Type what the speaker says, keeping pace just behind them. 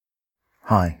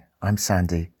Hi, I'm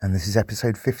Sandy, and this is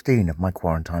episode 15 of my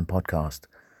Quarantine podcast.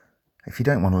 If you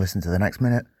don't want to listen to the next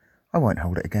minute, I won't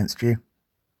hold it against you.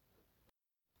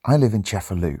 I live in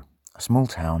Cefalù, a small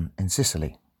town in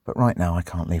Sicily, but right now I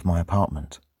can't leave my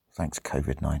apartment, thanks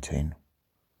COVID-19.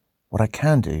 What I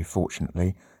can do,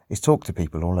 fortunately, is talk to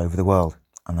people all over the world,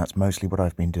 and that's mostly what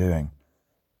I've been doing.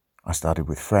 I started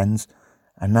with friends,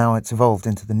 and now it's evolved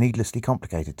into the needlessly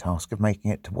complicated task of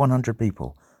making it to 100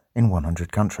 people in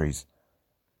 100 countries.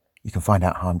 You can find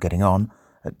out how I'm getting on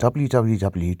at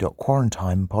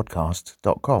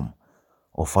www.quarantinepodcast.com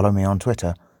or follow me on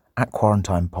Twitter at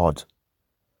QuarantinePod.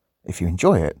 If you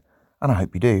enjoy it, and I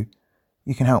hope you do,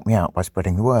 you can help me out by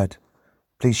spreading the word.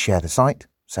 Please share the site,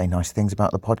 say nice things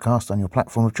about the podcast on your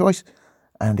platform of choice,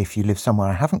 and if you live somewhere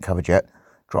I haven't covered yet,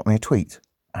 drop me a tweet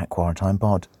at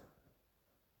QuarantinePod.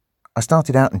 I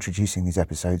started out introducing these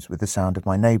episodes with the sound of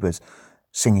my neighbours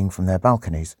singing from their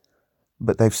balconies,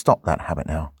 but they've stopped that habit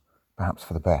now. Perhaps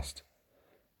for the best.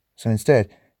 So instead,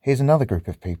 here's another group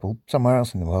of people somewhere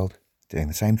else in the world doing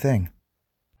the same thing.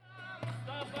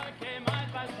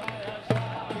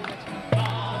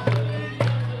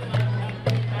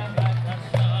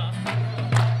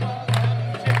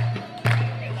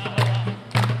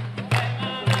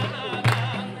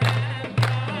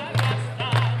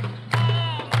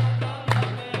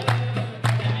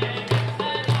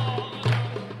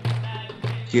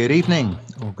 Good evening,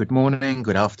 or good morning,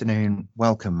 good afternoon.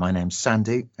 Welcome. My name's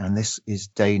Sandy, and this is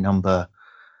day number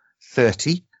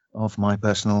 30 of my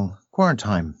personal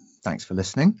quarantine. Thanks for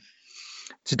listening.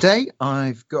 Today,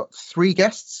 I've got three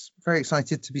guests. Very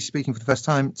excited to be speaking for the first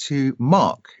time to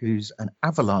Mark, who's an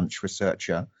avalanche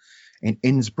researcher in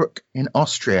Innsbruck in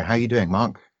Austria. How are you doing,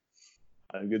 Mark?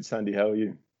 I'm good, Sandy. How are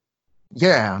you?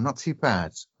 Yeah, not too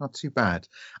bad. Not too bad.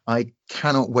 I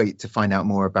cannot wait to find out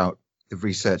more about the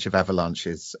research of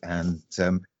avalanches, and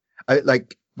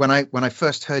when I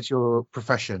first heard your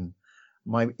profession,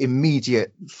 my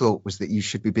immediate thought was that you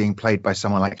should be being played by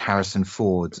someone like Harrison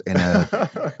Ford in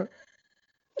a.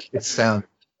 It sounds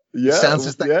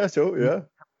as though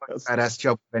badass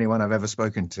job of anyone I've ever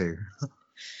spoken to.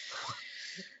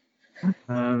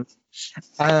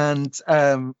 And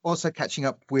also catching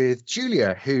up with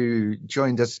Julia, who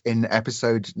joined us in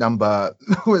episode number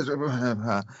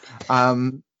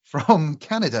from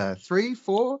Canada, 3,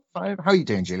 4, 5. How are you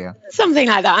doing, Julia? Something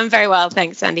like that. I'm very well,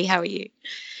 thanks, Sandy. How are you?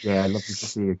 Yeah, lovely to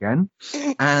see you again.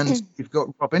 And you've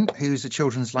got Robin, who's a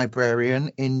children's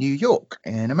librarian in New York,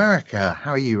 in America.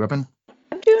 How are you, Robin?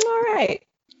 I'm doing all right.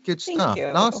 Good Thank stuff. you.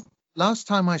 Last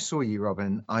time I saw you,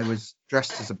 Robin, I was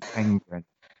dressed as a penguin.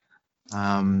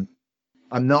 I'm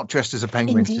not dressed as a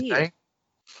penguin Indeed. today.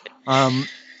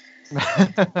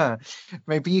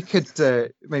 Maybe you could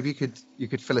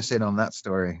fill us in on that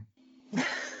story.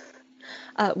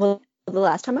 Well, the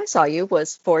last time I saw you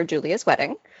was for Julia's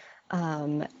wedding.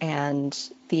 And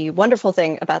the wonderful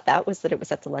thing about that was that it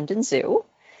was at the London Zoo.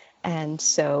 And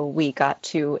so we got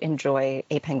to enjoy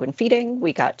a penguin feeding.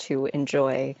 We got to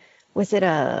enjoy, was it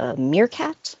a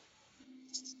meerkat?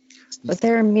 Was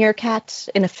there a meerkat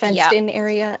in a fenced-in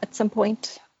area at some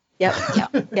point?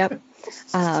 Yep.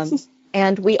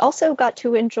 And we also got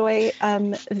to enjoy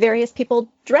various people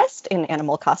dressed in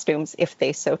animal costumes if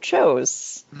they so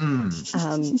chose.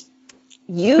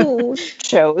 You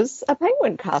chose a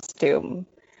penguin costume.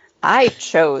 I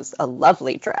chose a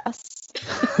lovely dress.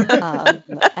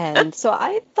 And so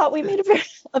I thought we made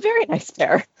a very nice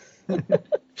pair.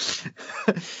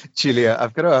 Julia,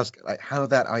 I've got to ask, how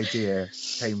that idea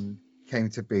came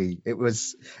to be.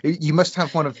 You must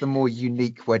have one of the more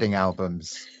unique wedding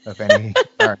albums of any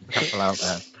parent couple out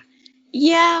there.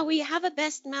 Yeah, we have a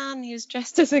best man who's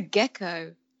dressed as a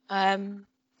gecko. I'm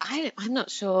not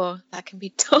sure that can be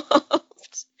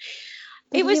topped.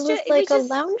 He was a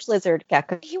lounge lizard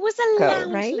gecko. He was a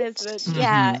lounge right? lizard. Mm-hmm.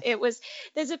 Yeah, it was.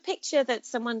 There's a picture that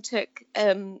someone took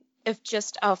of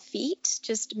just our feet,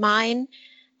 just mine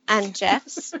and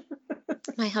Jeff's,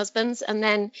 my husband's, and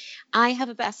then I have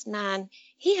a best man.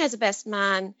 He has a best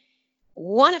man.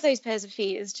 One of those pairs of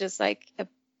feet is just like a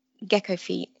gecko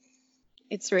feet.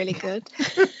 It's really good.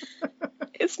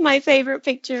 It's my favorite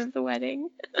picture of the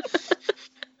wedding.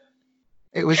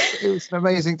 It was an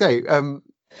amazing day.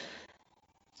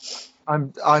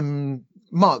 I'm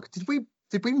Mark. Did we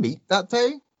meet that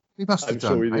day? We must have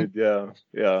done. I'm sure we right? did.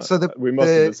 Yeah. So we must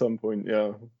have at some point.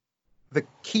 Yeah. The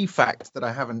key fact that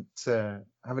I haven't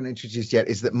introduced yet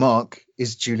is that Mark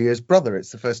is Julia's brother.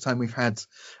 It's the first time we've had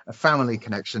a family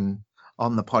connection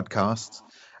on the podcast.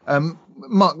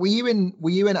 Mark, were you in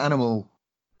animal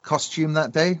costume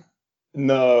that day?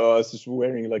 No, I was just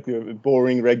wearing like a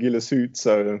boring regular suit.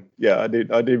 So yeah, I did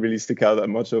really stick out that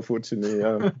much, unfortunately.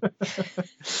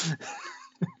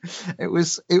 It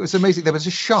was amazing. There was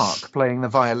a shark playing the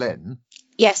violin.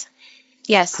 Yes.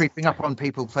 Creeping up on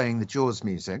people playing the Jaws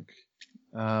music.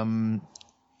 There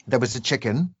was a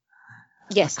chicken.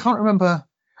 Yes. I can't remember.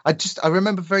 I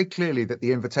remember very clearly that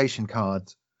the invitation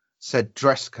card said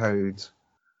dress code,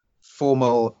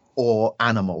 formal or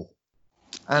animal.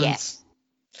 And yes.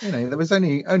 There was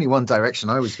only one direction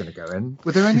I was going to go in.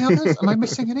 Were there any others? Am I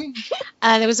missing any?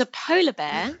 There was a polar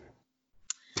bear.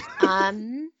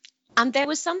 And there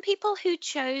were some people who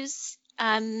chose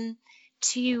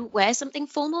to wear something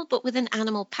formal but with an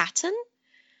animal pattern.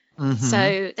 Mm-hmm.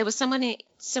 So there was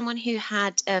someone who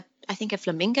had I think a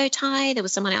flamingo tie. There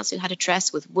was someone else who had a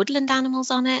dress with woodland animals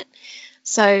on it.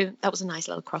 So that was a nice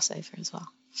little crossover as well.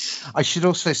 I should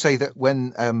also say that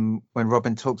when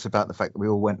Robin talks about the fact that we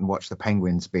all went and watched the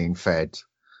penguins being fed,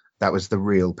 that was the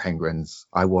real penguins.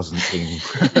 I wasn't being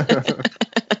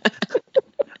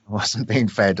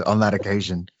fed on that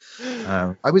occasion.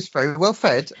 I was very well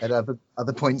fed at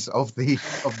other points of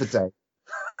the day.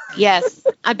 Yes,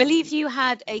 I believe you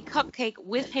had a cupcake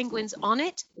with penguins on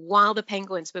it while the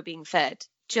penguins were being fed,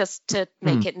 just to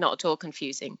make it not at all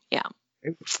confusing. Yeah,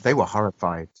 they were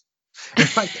horrified. In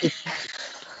fact,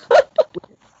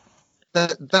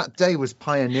 that day was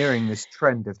pioneering this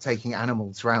trend of taking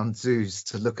animals round zoos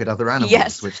to look at other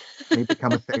animals, which may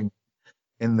become a thing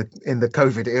in the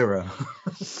COVID era.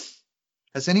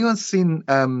 Has anyone seen?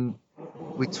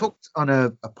 We talked on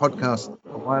a podcast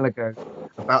a while ago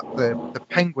about the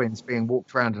penguins being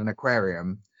walked around an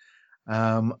aquarium.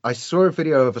 I saw a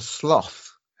video of a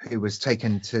sloth who was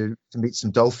taken to meet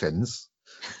some dolphins.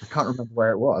 I can't remember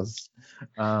where it was.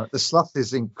 The sloth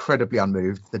is incredibly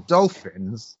unmoved. The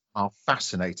dolphins are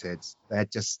fascinated. They're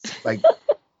just like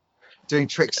doing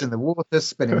tricks in the water,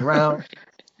 spinning around.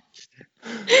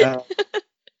 Are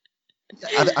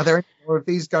there any more of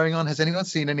these going on? Has anyone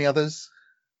seen any others?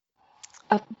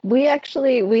 We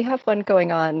have one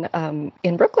going on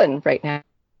in Brooklyn right now.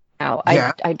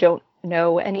 Yeah. I don't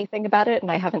know anything about it, and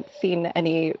I haven't seen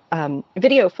any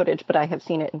video footage, but I have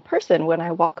seen it in person when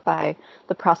I walk by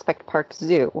the Prospect Park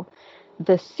Zoo.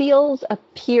 The seals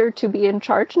appear to be in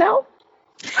charge now.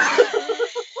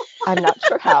 I'm not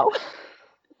sure how.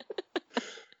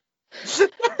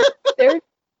 They're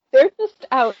just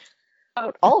out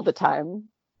all the time,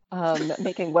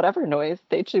 making whatever noise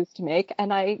they choose to make,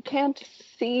 and I can't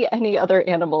see any other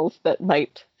animals that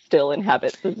might still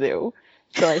inhabit the zoo.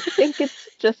 So I think it's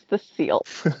just the seal.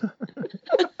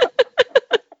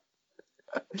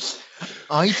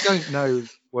 I don't know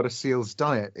what a seal's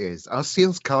diet is. Are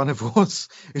seals carnivores?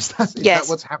 Is that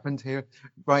what's happened here?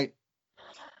 Right.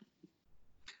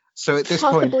 So at this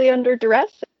possibly point, under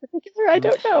duress in particular, I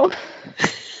don't know.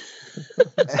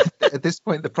 At this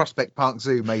point, the Prospect Park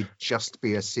Zoo may just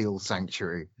be a seal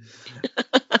sanctuary.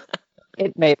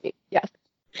 It may be, yes.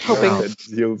 Hoping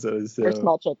for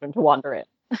small children to wander in.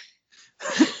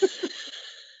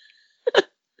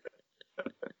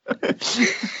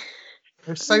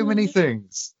 There's so many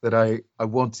things that I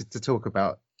wanted to talk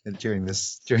about during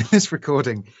this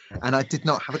recording, and I did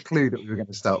not have a clue that we were going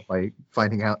to start by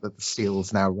finding out that the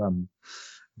seals now run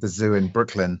the zoo in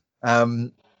Brooklyn.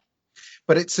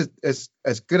 But it's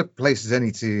as good a place as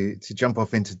any to jump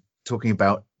off into talking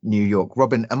about New York.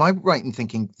 Robin, am I right in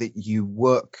thinking that you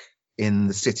work in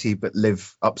the city but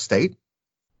live upstate?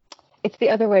 It's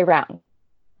the other way around.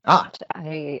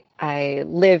 I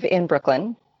live in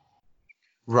Brooklyn.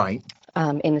 Right.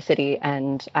 In the city,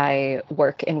 and I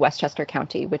work in Westchester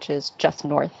County, which is just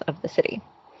north of the city,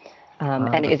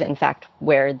 and is in fact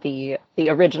where the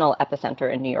original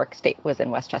epicenter in New York State was,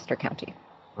 in Westchester County.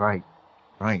 Right.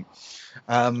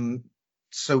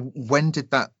 So when did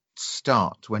that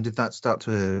start? When did that start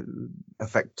to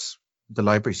affect the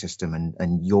library system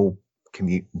and your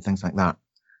commute and things like that?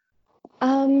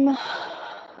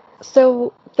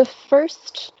 So the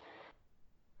first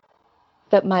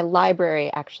that my library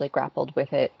actually grappled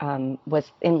with it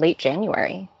was in late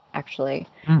January, actually,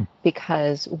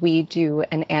 because we do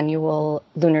an annual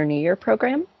Lunar New Year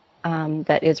program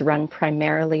that is run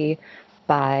primarily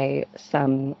by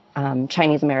some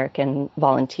Chinese American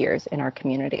volunteers in our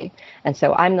community. And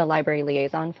so I'm the library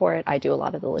liaison for it. I do a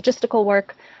lot of the logistical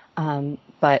work,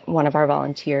 but one of our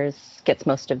volunteers gets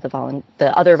most of the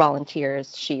other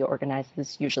volunteers. She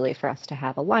organizes usually for us to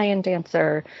have a lion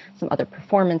dancer, some other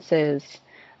performances.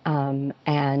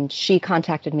 And she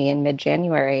contacted me in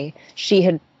mid-January. She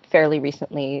had fairly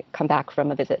recently come back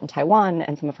from a visit in Taiwan,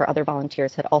 and some of her other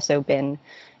volunteers had also been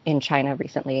in China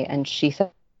recently. And she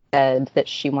said that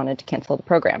she wanted to cancel the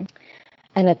program.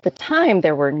 And at the time,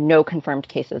 there were no confirmed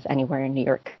cases anywhere in New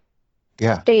York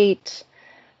Yeah. State.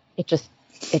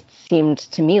 It seemed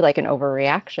to me like an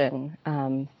overreaction.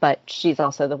 But she's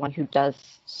also the one who does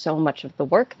so much of the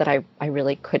work that I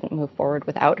really couldn't move forward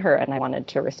without her. And I wanted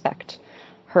to respect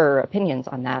her opinions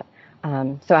on that.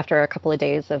 So after a couple of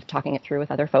days of talking it through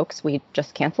with other folks, we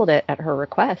just canceled it at her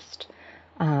request.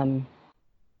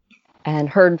 And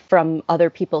heard from other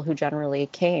people who generally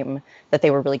came that they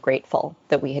were really grateful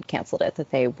that we had canceled it, that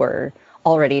they were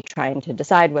already trying to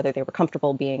decide whether they were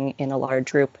comfortable being in a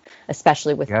large group,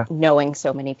 especially with knowing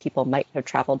so many people might have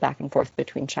traveled back and forth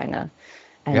between China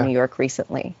and New York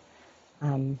recently.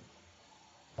 And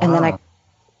then I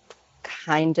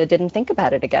kind of didn't think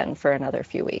about it again for another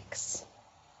few weeks.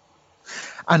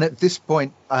 And at this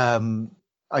point,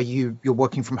 you're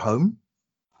working from home?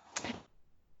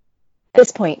 At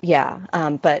this point, yeah.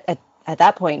 But at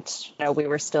that point, we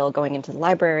were still going into the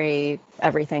library.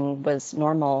 Everything was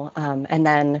normal. And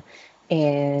then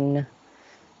in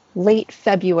late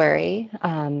February,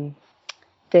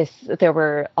 there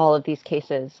were all of these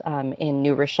cases in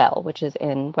New Rochelle, which is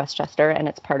in Westchester, and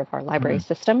it's part of our library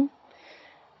system.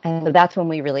 And so that's when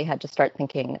we really had to start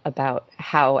thinking about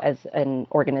how, as an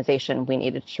organization, we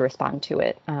needed to respond to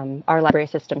it. Our library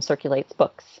system circulates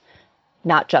books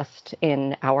not just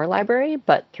in our library,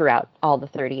 but throughout all the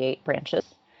 38 branches,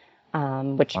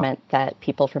 which meant that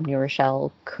people from New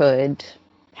Rochelle could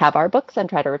have our books and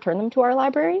try to return them to our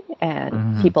library.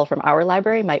 And people from our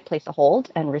library might place a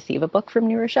hold and receive a book from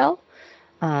New Rochelle.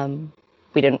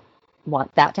 We didn't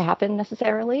want that to happen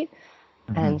necessarily.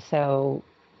 And so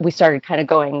we started kind of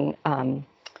going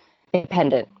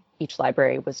independent. Each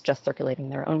library was just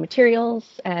circulating their own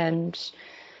materials, and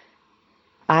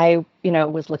I,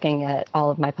 was looking at all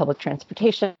of my public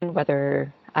transportation,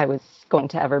 whether I was going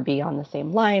to ever be on the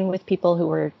same line with people who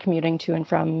were commuting to and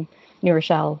from New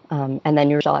Rochelle. And then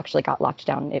New Rochelle actually got locked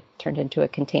down. It turned into a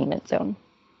containment zone,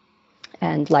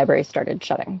 and libraries started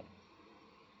shutting.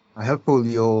 I hope all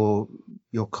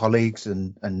your colleagues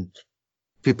and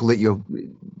people that you're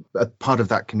a part of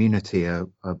that community are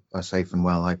safe and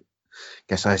well. I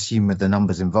guess I assume with the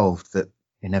numbers involved that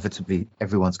inevitably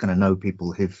everyone's going to know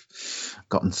people who've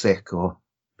gotten sick or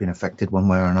been affected one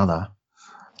way or another.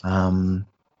 I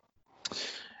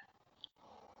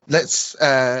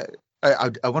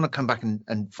want to come back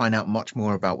and find out much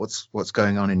more about what's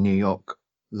going on in New York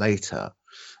later.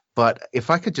 But if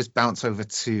I could just bounce over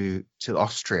to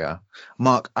Austria,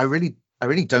 Mark, I really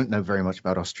don't know very much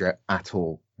about Austria at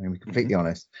all. I'm going to be completely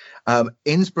honest.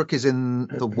 Innsbruck is in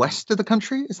the west of the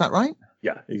country. Is that right?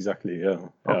 Yeah, exactly. Yeah.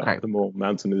 Okay. The more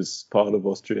mountainous part of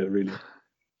Austria, really.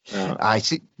 I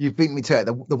see. You've beaten me to it.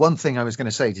 The one thing I was going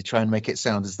to say to try and make it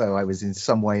sound as though I was in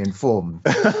some way informed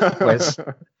was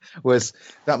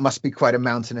that must be quite a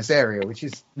mountainous area, which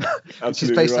is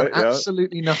based on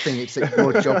absolutely nothing except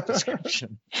your job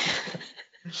description.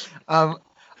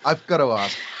 I've got to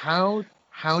ask, how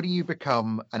do you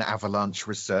become an avalanche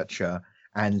researcher,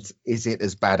 and is it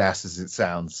as badass as it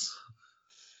sounds?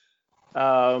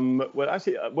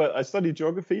 I studied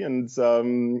geography, and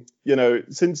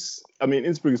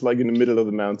Innsbruck is like in the middle of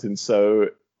the mountains, so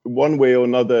one way or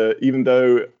another, even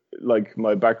though like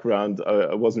my background,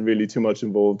 I wasn't really too much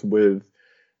involved with,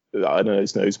 I don't know,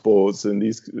 snow sports and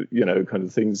these, kind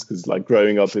of things, because like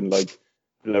growing up in like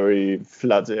very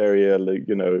flat area, like,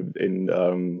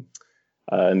 in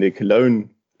near Cologne,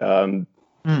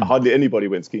 hardly anybody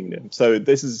went skiing there. So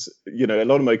this is, a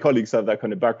lot of my colleagues have that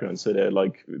kind of background. So they're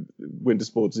like winter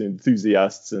sports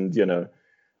enthusiasts, and,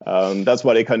 that's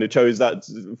why they kind of chose that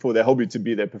for their hobby to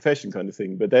be their profession kind of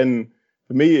thing. But then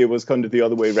for me, it was kind of the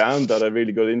other way around, that I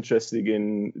really got interested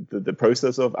in the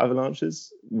process of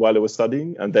avalanches while I was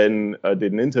studying. And then I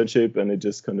did an internship, and it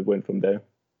just kind of went from there.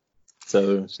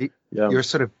 So, yeah. You're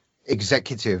sort of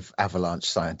executive avalanche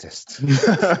scientist.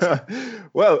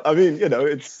 Well, I mean,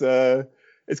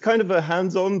 it's kind of a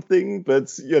hands-on thing,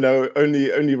 but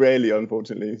only rarely,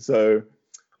 unfortunately. So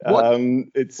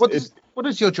what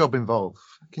does your job involve?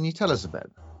 Can you tell us a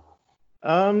bit?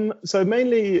 So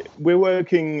mainly we're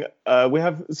working. We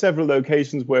have several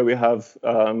locations where we have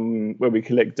where we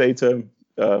collect data,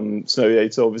 snow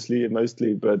data, obviously,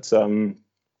 mostly, but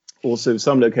also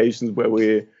some locations where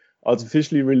we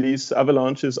artificially release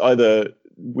avalanches. Either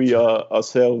we are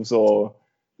ourselves, or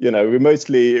we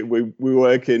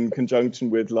work in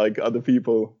conjunction with like other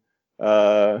people.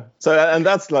 And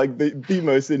that's like the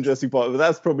most interesting part. But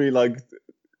that's probably like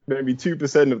maybe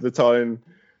 2% of the time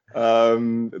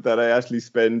that I actually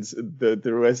spend.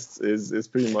 The rest is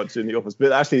pretty much in the office.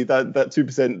 But actually, that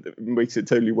 2% makes it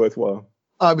totally worthwhile.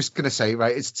 I was going to say,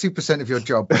 right, it's 2% of your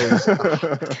job, but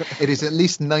it is at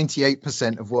least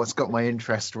 98% of what's got my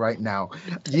interest right now.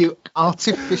 You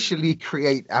artificially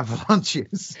create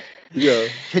avalanches. Yeah.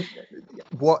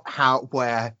 What, how,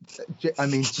 where? I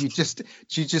mean, do you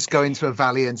just go into a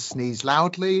valley and sneeze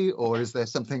loudly, or is there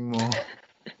something more?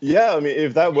 Yeah, I mean,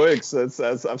 if that works, that's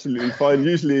absolutely fine.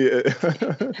 Usually,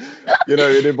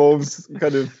 it involves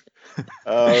kind of,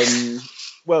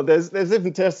 well, there's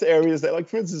different test areas that, like,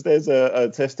 for instance, there's a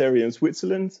test area in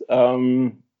Switzerland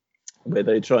where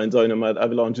they try and dynamite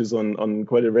avalanches on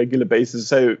quite a regular basis.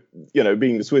 So,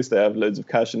 being the Swiss, they have loads of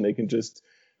cash and they can just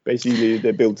basically,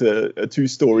 they built a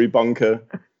 2-story bunker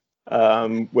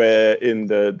where in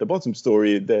the bottom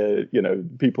story,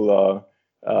 people are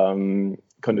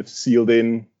kind of sealed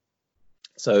in.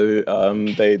 So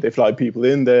they fly people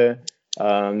in there.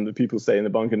 The people stay in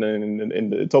the bunker, and then in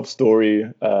the top story,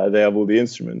 they have all the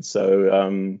instruments.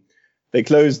 So they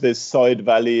close this side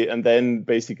valley and then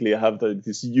basically have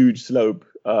this huge slope,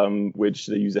 which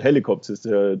they use a helicopter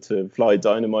to fly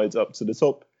dynamite up to the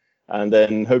top and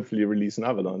then hopefully release an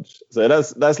avalanche. So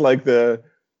that's like the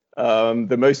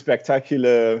most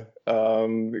spectacular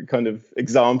kind of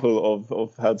example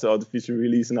of how to artificially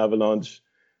release an avalanche.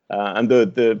 And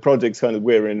the projects kind of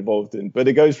we're involved in, but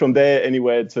it goes from there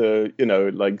anywhere to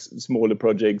like smaller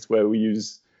projects where we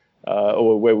use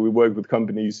or where we work with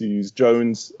companies who use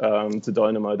drones to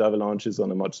dynamite avalanches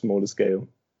on a much smaller scale.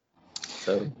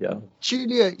 So yeah,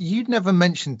 Julia, you'd never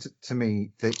mentioned to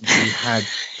me that you had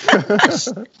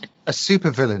a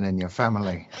supervillain in your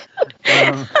family.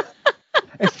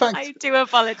 In fact, I do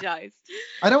apologize.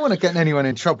 I don't want to get anyone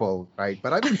in trouble, right?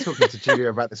 But I've been talking to Julia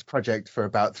about this project for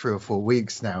about 3 or 4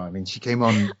 weeks now. I mean, she came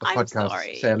on the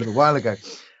podcast say a little while ago,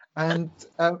 and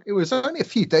it was only a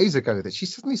few days ago that she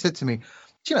suddenly said to me,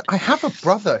 I have a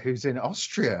brother who's in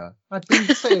Austria. I'd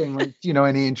been saying, like,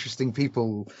 any interesting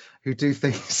people who do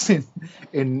things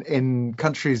in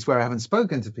countries where I haven't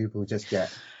spoken to people just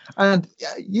yet. And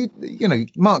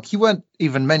Mark, you weren't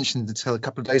even mentioned until a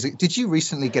couple of days ago. Did you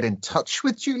recently get in touch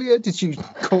with Julia? Did you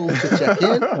call to check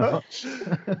in?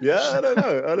 Yeah, I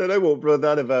don't know what brought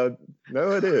that about.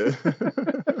 No idea.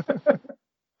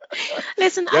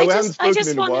 Listen, yeah, I just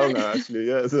in a while now, actually.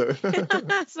 Yeah, so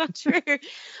that's not true.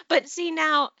 But see,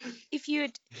 now, if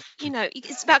you'd,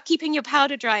 it's about keeping your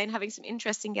powder dry and having some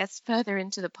interesting guests further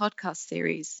into the podcast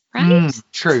series, right?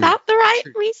 True. Is that the right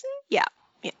reason? Yeah.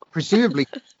 Yeah.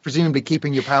 Presumably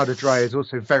keeping your powder dry is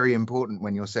also very important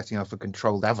when you're setting off a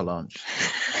controlled avalanche.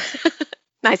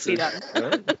 Nicely done.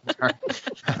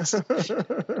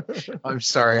 I'm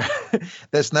sorry.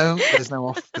 There's no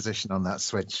off position on that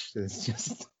switch. It's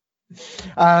just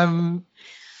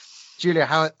Julia,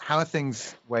 how are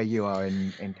things where you are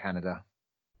in Canada?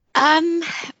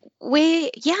 We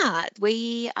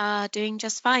are doing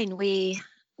just fine.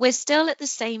 We're still at the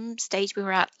same stage we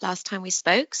were at last time we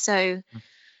spoke. So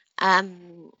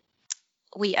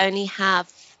we only have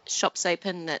shops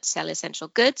open that sell essential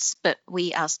goods, but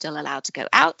we are still allowed to go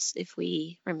out if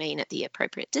we remain at the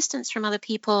appropriate distance from other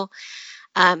people.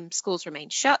 Schools remain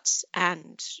shut,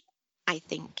 and I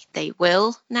think they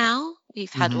will now.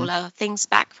 We've had all our things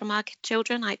back from our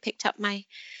children. I picked up my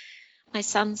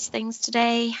son's things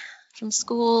today from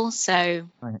school, so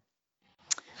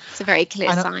it's a very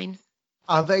clear sign.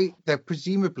 Are they're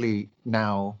presumably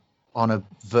now on a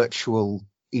virtual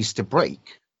Easter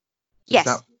break? Yes.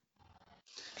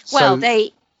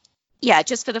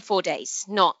 Just for the 4 days,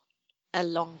 not a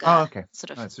longer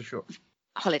sort of a short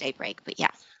holiday break, but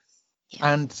yeah.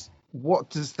 And what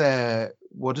does their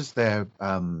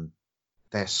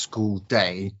school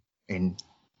day, in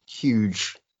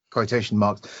huge quotation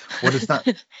marks, what does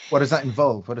that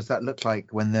involve? What does that look like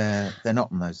when they're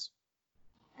not on those?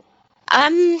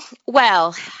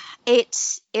 Well,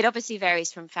 it obviously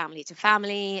varies from family to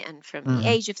family and from the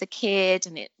age of the kid,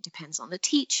 and it depends on the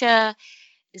teacher.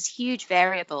 There's huge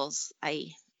variables,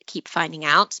 I keep finding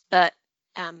out. But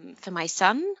for my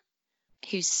son,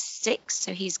 who's 6,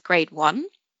 so he's grade 1,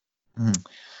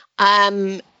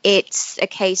 it's a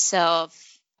case of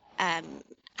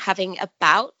having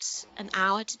about an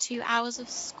hour to 2 hours of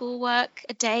schoolwork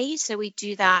a day. So we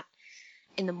do that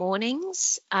in the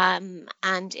mornings,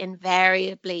 and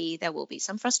invariably there will be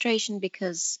some frustration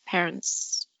because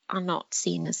parents are not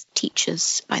seen as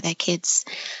teachers by their kids.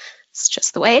 It's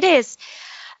just the way it is.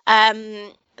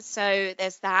 So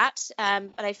there's that,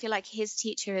 but I feel like his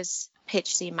teacher has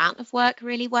pitched the amount of work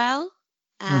really well.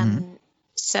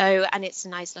 So, and it's a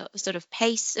nice sort of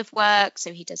pace of work.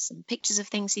 So he does some pictures of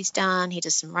things he's done. He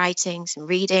does some writing, some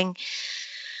reading.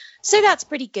 So that's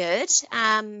pretty good.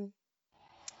 And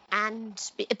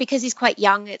because he's quite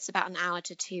young, it's about an hour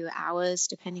to 2 hours,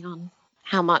 depending on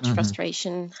how much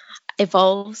frustration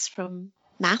evolves from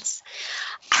maths.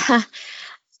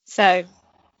 So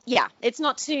yeah, it's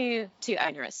not too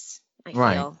onerous, I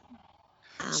feel.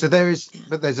 So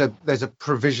there's a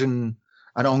provision,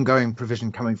 an ongoing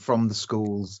provision coming from the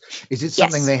schools. Is it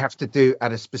something they have to do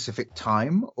at a specific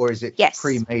time, or is it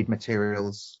pre-made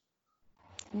materials?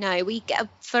 No,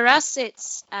 for us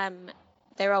it's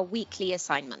there are weekly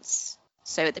assignments.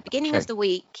 So at the beginning of the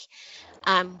week,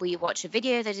 we watch a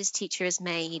video that his teacher has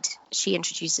made. She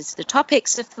introduces the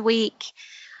topics of the week,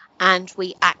 and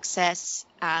we access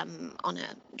on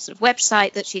a sort of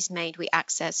website that she's made. We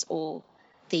access all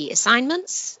the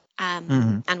assignments,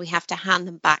 and we have to hand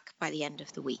them back by the end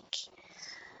of the week.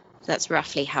 So that's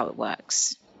roughly how it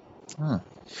works.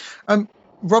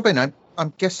 Robin,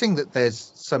 I'm guessing that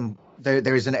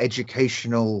there is an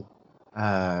educational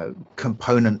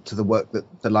component to the work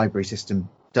that the library system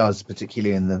does,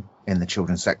 particularly in the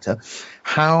children's sector.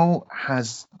 How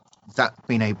has that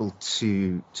been able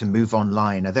to move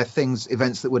online? Are there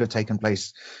events that would have taken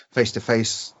place face to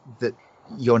face that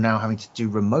you're now having to do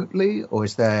remotely, or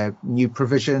is there new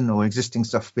provision or existing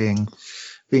stuff being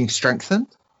strengthened?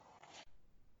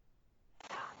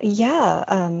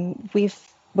 Yeah,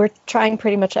 we're trying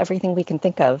pretty much everything we can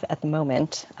think of at the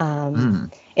moment,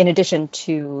 in addition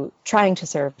to trying to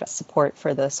serve support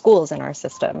for the schools in our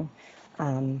system,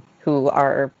 who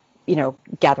are,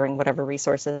 gathering whatever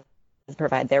resources to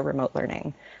provide their remote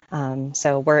learning.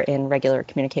 So we're in regular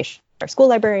communication with our school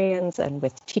librarians and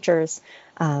with teachers,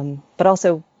 but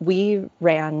also we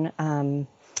ran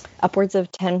upwards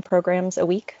of 10 programs a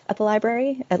week at the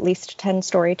library, at least 10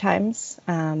 story times,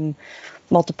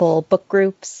 multiple book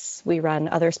groups. We run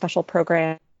other special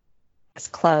programs,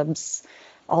 clubs,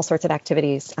 all sorts of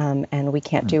activities, and we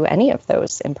can't do any of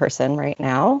those in person right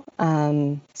now.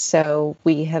 So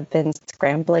we have been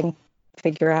scrambling to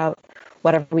figure out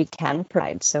whatever we can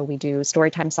provide. So we do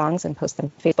storytime songs and post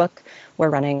them to Facebook. We're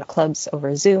running clubs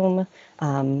over Zoom.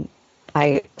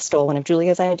 I stole one of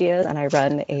Julia's ideas and I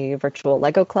run a virtual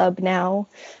Lego club now.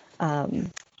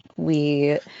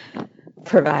 We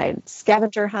provide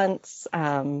scavenger hunts.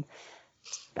 Tomorrow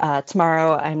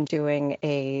I'm doing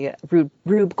a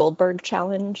Rube Goldberg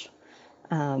challenge.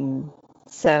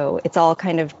 So it's all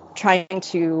kind of trying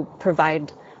to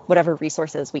provide whatever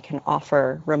resources we can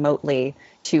offer remotely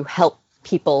to help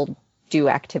people do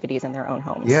activities in their own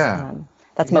homes. Yeah.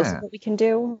 That's most of what we can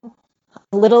do.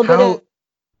 A little bit of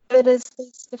it is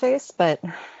face-to-face, but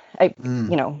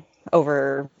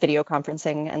over video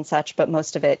conferencing and such, but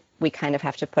most of it we kind of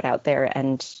have to put out there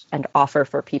and offer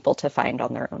for people to find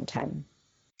on their own time.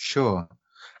 Sure.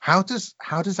 How does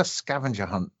a scavenger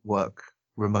hunt work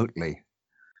remotely?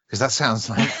 Because that sounds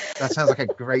like a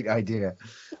great idea.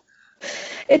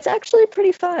 It's actually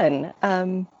pretty fun.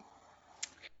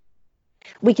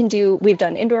 We've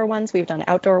done indoor ones, we've done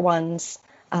outdoor ones,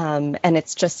 and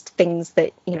it's just things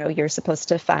that, you're supposed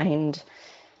to find.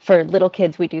 For little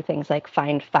kids, we do things like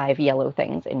find 5 yellow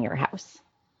things in your house.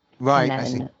 Right.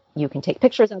 And then you can take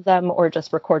pictures of them or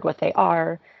just record what they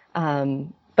are.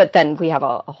 But then we have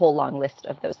a whole long list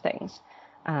of those things.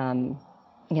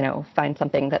 Find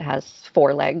something that has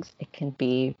 4 legs. It can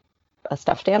be a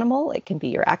stuffed animal. It can be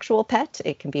your actual pet.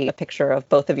 It can be a picture of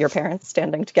both of your parents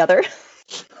standing together.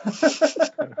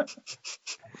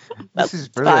 This is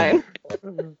brilliant.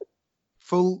 Fine.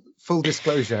 Full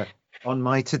disclosure. On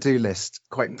my to-do list,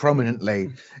 quite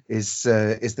prominently, is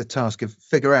the task of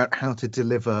figure out how to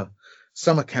deliver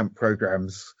summer camp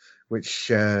programs,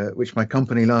 which my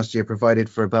company last year provided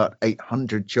for about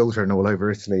 800 children all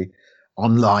over Italy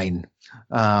online.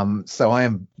 So I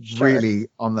am really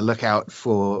on the lookout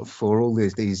for all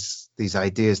these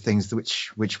ideas, things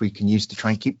which we can use to try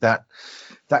and keep that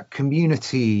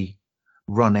community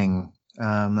running,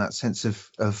 that sense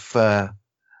of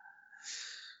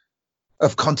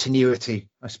continuity,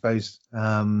 I suppose,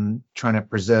 trying to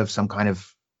preserve some kind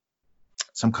of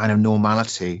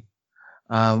normality.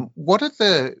 What are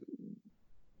the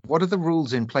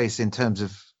rules in place in terms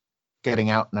of getting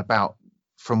out and about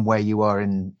from where you are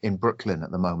in Brooklyn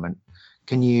at the moment?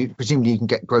 Presumably you can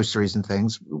get groceries and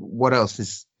things. What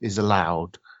else is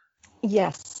allowed?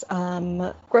 Yes,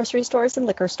 grocery stores and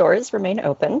liquor stores remain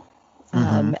open,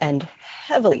 and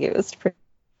heavily used,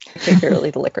 particularly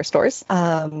the liquor stores.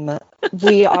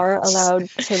 We are allowed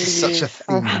to leave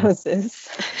our houses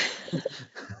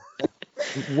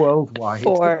worldwide.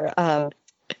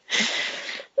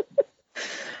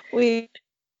 We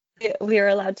are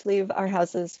allowed to leave our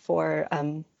houses for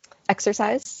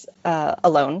exercise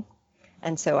alone,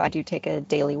 and so I do take a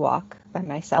daily walk by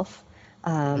myself.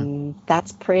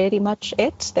 That's pretty much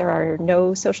it. There are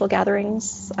no social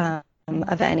gatherings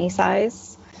of any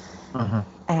size.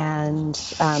 And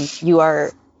you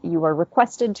are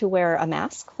requested to wear a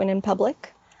mask when in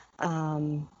public,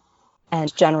 and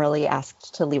generally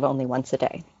asked to leave only once a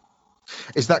day.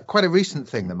 Is that quite a recent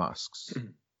thing, the masks?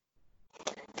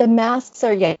 The masks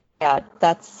are,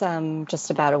 that's just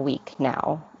about a week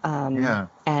now.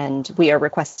 And we are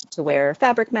requested to wear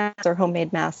fabric masks or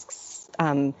homemade masks,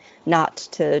 not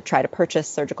to try to purchase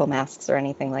surgical masks or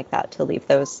anything like that, to leave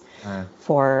those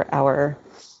for our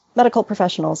medical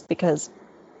professionals, because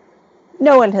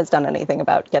no one has done anything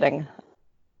about getting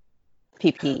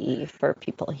PPE for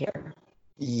people here.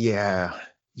 Yeah.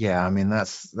 I mean,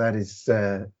 that is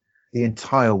the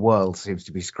entire world seems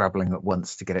to be scrabbling at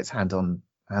once to get its hands on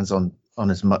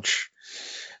as much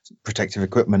protective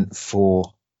equipment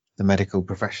for the medical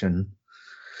profession.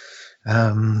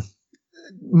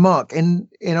 Mark, in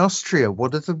Austria,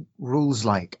 what are the rules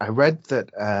like? I read that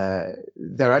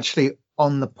they're actually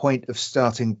on the point of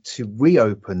starting to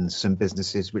reopen some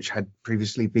businesses which had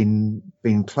previously been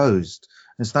closed.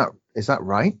 Is that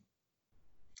right?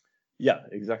 Yeah,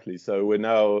 exactly. So we're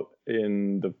now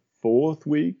in the 4th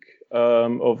week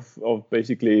of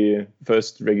basically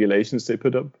first regulations they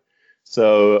put up.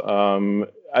 So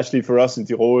actually for us in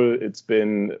Tyrol, it's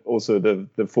been also the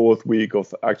 4th week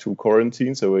of actual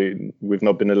quarantine. So we've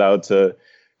not been allowed to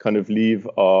kind of leave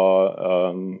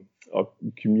our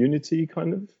community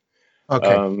kind of.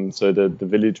 Okay. So the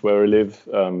village where we live,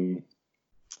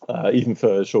 even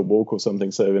for a short walk or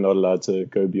something. So we're not allowed to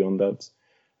go beyond that.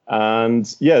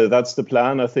 And yeah, that's the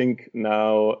plan. I think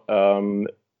now,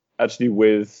 actually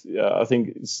with, I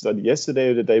think it's like yesterday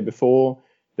or the day before,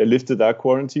 they lifted that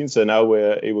quarantine. So now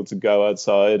we're able to go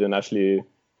outside and actually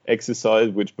exercise,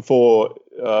 which before,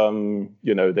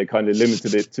 they kind of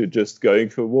limited it to just going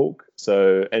for a walk.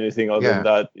 So anything other than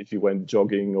that, if you went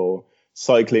jogging or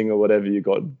cycling or whatever, you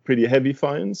got pretty heavy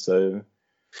fines. So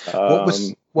what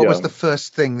was the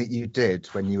first thing that you did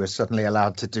when you were suddenly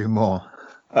allowed to do more?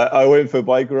 I went for a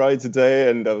bike ride today,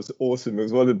 and that was awesome. It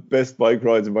was one of the best bike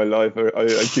rides of my life. I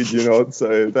kid you not.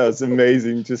 So that was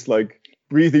amazing. Just like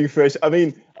breathing fresh. I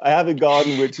mean, I have a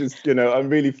garden, which is, I'm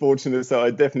really fortunate. So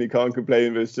I definitely can't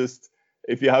complain. But it's just,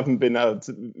 if you haven't been out,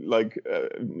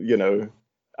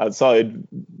 outside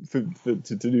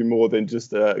to do more than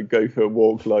just go for a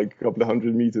walk, like a couple of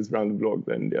 100 meters around the block,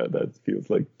 then yeah, that feels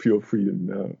like pure freedom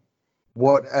now.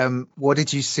 What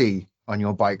did you see on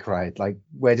your bike ride? Like,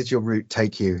 where did your route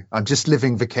take you? I'm just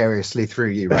living vicariously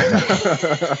through you right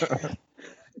now.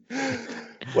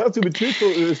 Well, to be truthful,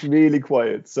 it was really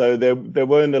quiet. So there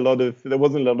wasn't a lot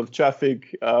of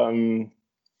traffic. I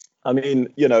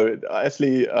mean,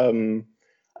 actually,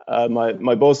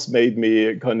 my boss made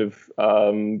me kind of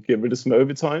get rid of some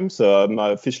overtime. So I'm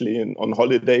now officially on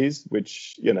holidays,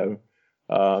 which,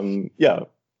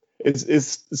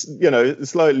 it's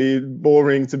slightly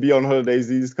boring to be on holidays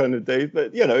these kind of days, but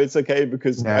it's okay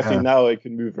because actually now I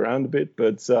can move around a bit.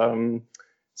 But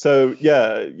so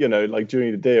yeah, like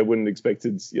during the day I wouldn't expect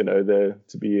it, there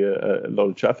to be a lot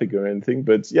of traffic or anything.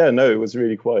 But yeah, no, it was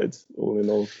really quiet all in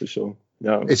all for sure.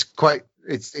 Yeah,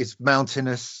 it's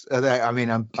mountainous. I mean,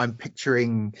 I'm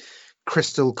picturing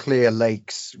crystal clear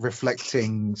lakes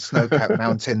reflecting snow-capped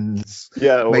mountains.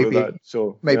 Yeah, all of that,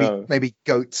 sure. Maybe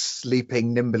goats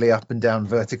leaping nimbly up and down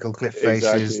vertical cliff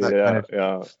faces. Exactly.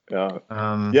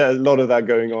 Yeah, a lot of that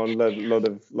going on. A lot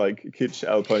of like kitsch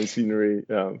alpine scenery.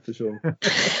 Yeah, for sure.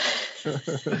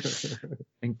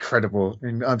 Incredible.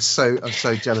 I'm so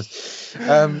jealous.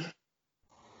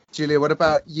 Julia, what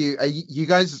about you? You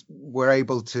guys were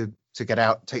able to get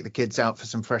out, take the kids out for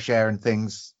some fresh air and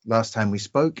things last time we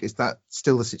spoke. Is that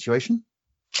still the situation?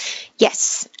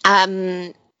 Yes.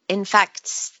 In fact,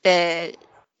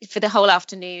 for the whole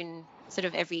afternoon, sort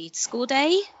of every school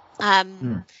day,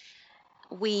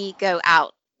 we go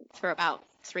out for about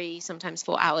 3, sometimes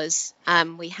 4 hours.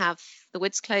 We have the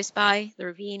woods close by, the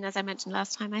ravine, as I mentioned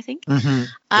last time, I think. Mm-hmm.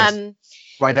 Yes.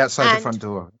 Right outside the front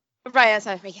door. Right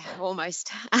outside, yeah,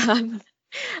 almost.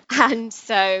 And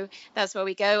so that's where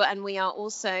we go. And we are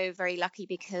also very lucky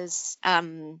because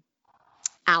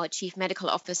our chief medical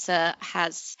officer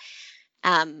has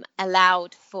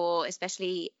allowed for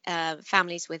especially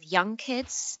families with young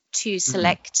kids to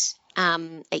select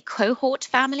a cohort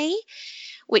family,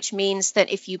 which means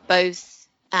that if you both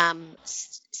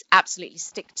absolutely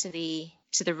stick to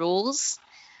the rules,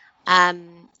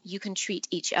 you can treat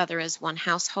each other as one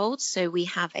household. So we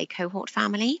have a cohort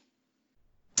family.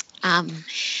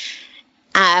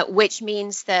 Which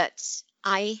means that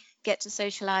I get to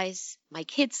socialize, my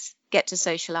kids get to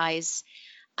socialize,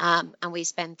 and we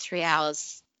spend 3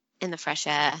 hours in the fresh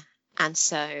air. And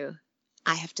so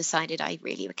I have decided I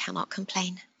really cannot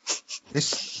complain. This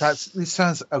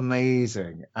sounds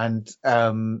amazing, and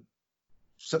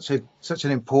such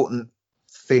an important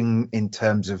thing in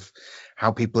terms of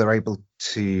how people are able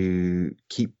to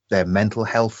keep their mental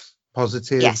health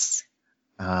positive, Yes.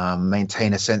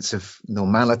 Maintain a sense of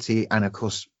normality, and of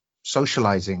course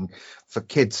socializing for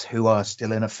kids who are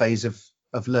still in a phase of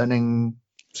learning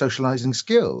socializing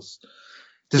skills.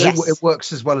 Yes. It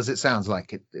works as well as it sounds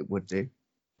like it would do?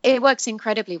 It works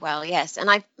incredibly well, yes. And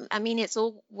I mean, it's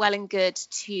all well and good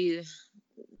to,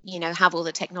 have all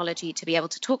the technology to be able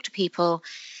to talk to people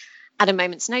at a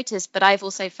moment's notice, but I've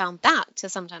also found that to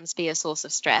sometimes be a source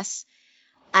of stress.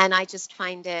 And I just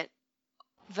find it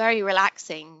very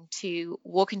relaxing to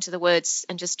walk into the woods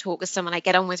and just talk with someone I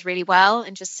get on with really well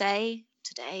and just say,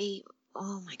 today,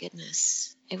 oh my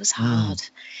goodness, it was hard.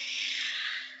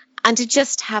 And to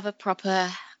just have a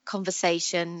proper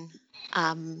conversation.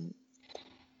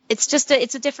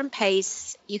 It's a different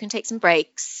pace. You can take some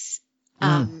breaks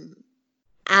and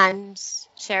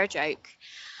share a joke.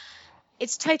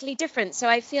 It's totally different. So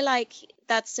I feel like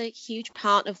that's a huge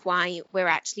part of why we're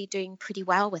actually doing pretty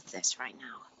well with this right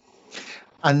now.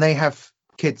 And they have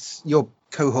kids, your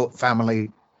cohort family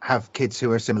have kids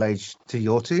who are similar age to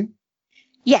your two?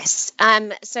 Yes.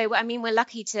 So, I mean, we're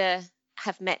lucky to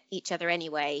have met each other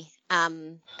anyway.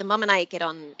 The mum and I get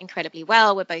on incredibly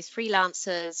well. We're both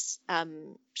freelancers.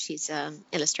 She's an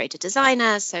illustrator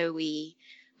designer, so we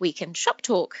can shop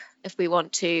talk if we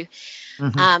want to.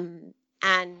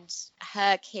 And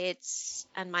her kids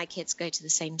and my kids go to the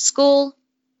same school.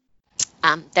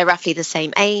 They're roughly the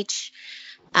same age,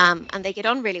 and they get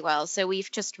on really well. So we've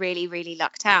just really, really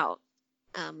lucked out.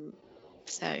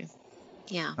 So,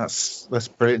 yeah. That's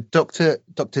brilliant.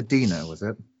 Dr. Dina, was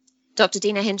it? Dr.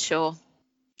 Dina Hinshaw.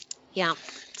 Yeah,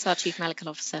 it's our chief medical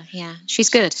officer. Yeah, she's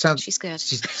good. She's good.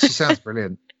 She sounds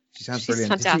brilliant. She's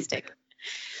fantastic.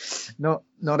 Not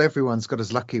everyone's got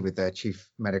as lucky with their chief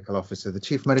medical officer. The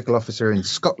chief medical officer in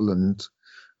Scotland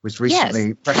was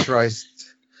recently pressurized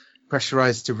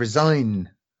to resign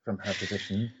from her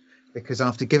position because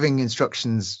after giving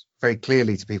instructions very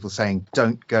clearly to people saying,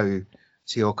 don't go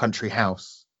to your country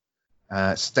house,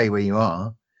 stay where you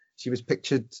are, she was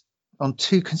pictured on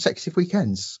 2 consecutive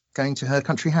weekends going to her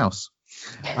country house,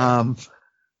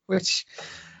 which,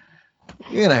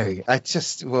 I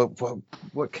just,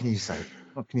 what can you say?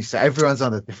 What can you say? Everyone's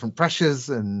under different pressures,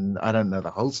 and I don't know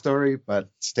the whole story, but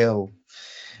still,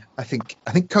 I think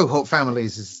cohort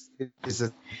families is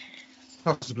a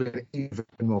possibly an even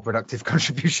more productive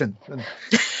contribution than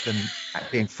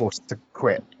being forced to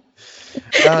quit.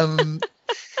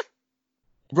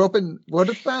 Robin, what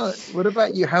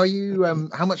about you? How are you?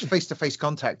 How much face-to-face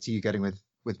contact are you getting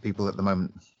with people at the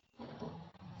moment?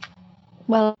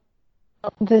 Well,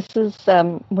 this is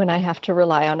when I have to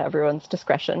rely on everyone's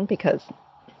discretion, because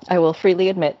I will freely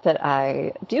admit that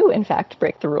I do, in fact,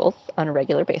 break the rules on a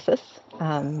regular basis.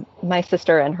 My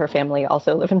sister and her family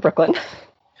also live in Brooklyn.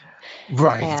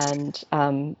 Right.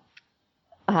 And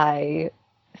I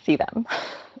see them.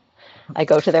 I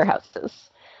go to their houses.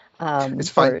 It's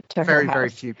fine. Very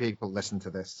few people listen to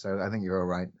this, so I think you're all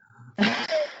right.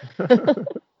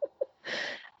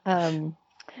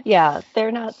 Yeah,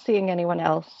 they're not seeing anyone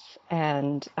else,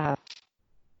 and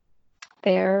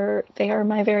they are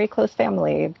my very close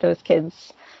family. Those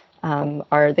kids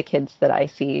are the kids that I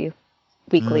see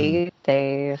weekly.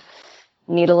 They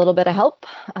need a little bit of help.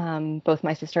 Both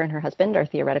my sister and her husband are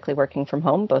theoretically working from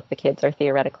home. Both the kids are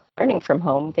theoretically learning from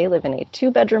home. They live in a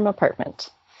 2-bedroom apartment.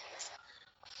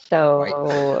 So,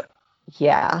 right.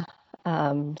 Yeah.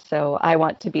 So I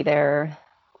want to be there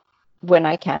when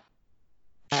I can.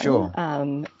 Sure.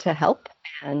 To help,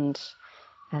 and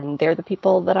they're the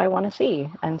people that I want to see.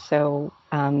 And so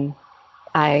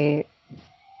I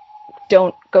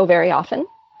don't go very often.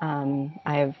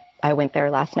 I went there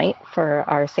last night for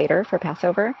our Seder for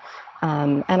Passover,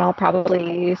 and I'll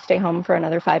probably stay home for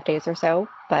another 5 days or so.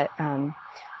 But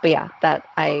yeah, that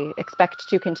I expect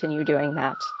to continue doing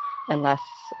that unless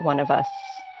one of us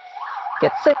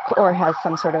gets sick or has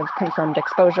some sort of confirmed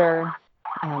exposure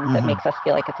that makes us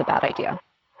feel like it's a bad idea.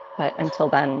 But until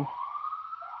then,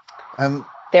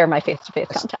 they're my face-to-face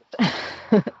contact.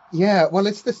 Yeah, well,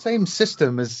 it's the same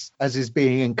system as is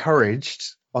being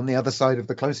encouraged on the other side of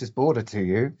the closest border to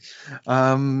you.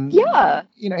 Yeah,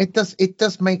 it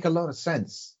does make a lot of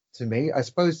sense to me. I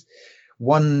suppose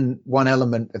one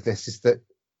element of this is that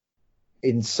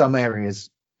in some areas,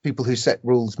 people who set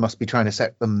rules must be trying to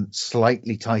set them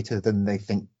slightly tighter than they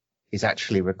think is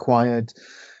actually required,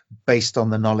 based on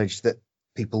the knowledge that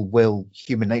people will,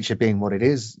 human nature being what it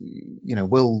is,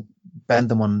 will bend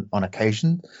them on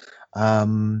occasion.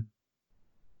 And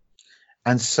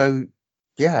so,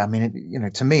 Yeah, I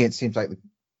mean, to me, it seems like the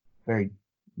very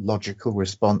logical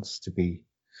response to be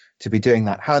doing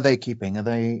that. How are they keeping? Are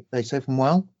they safe and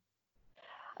well?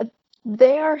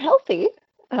 They are healthy.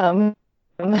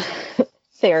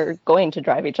 They're going to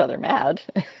drive each other mad.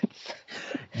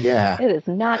 Yeah. It is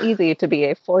not easy to be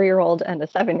a 4-year-old and a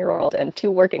 7-year-old and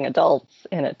 2 working adults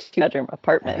in a 2-bedroom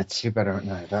apartment. That's you better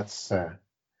no. That's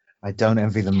I don't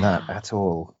envy them that at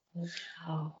all.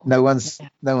 Oh, No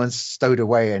one's stowed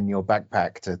away in your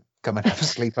backpack to come and have a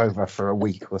sleepover for a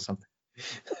week or something.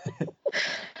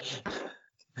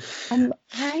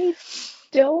 I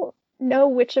don't know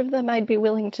which of them I'd be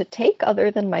willing to take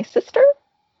other than my sister.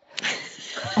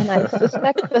 And I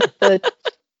suspect that the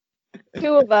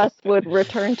 2 of us would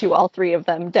return to all 3 of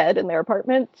them dead in their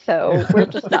apartment. So we're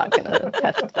just not going to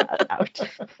test that out.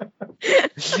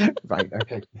 Right.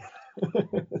 Okay.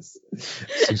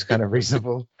 Seems kind of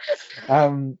reasonable.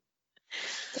 I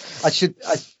should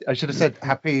have said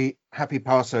happy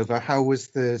Passover. How was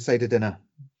the Seder dinner?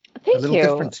 Thank a little you.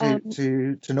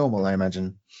 Different to normal, I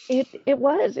imagine. It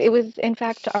was in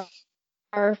fact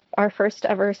our first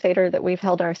ever Seder that we've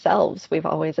held ourselves. We've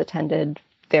always attended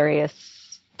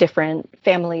various different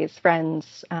families,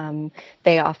 friends.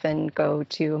 They often go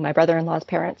to my brother-in-law's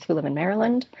parents who live in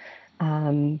Maryland.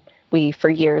 We for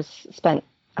years spent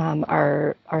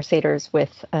our Seders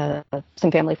with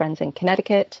some family friends in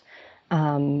Connecticut.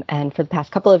 And for the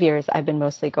past couple of years, I've been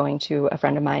mostly going to a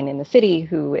friend of mine in the city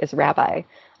who is a rabbi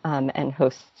and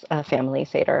hosts a family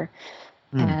Seder.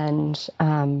 And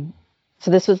so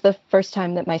this was the first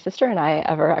time that my sister and I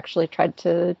ever actually tried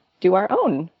to do our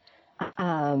own.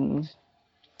 And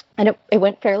it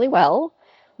went fairly well.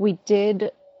 We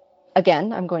did,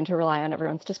 again, I'm going to rely on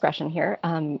everyone's discretion here.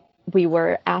 We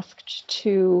were asked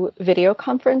to video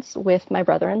conference with my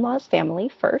brother-in-law's family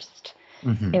first.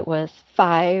 Mm-hmm. It was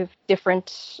 5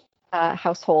 different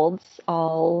households,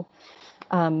 all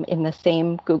in the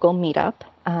same Google Meetup.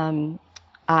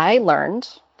 I learned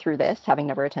through this, having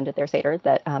never attended their Seder,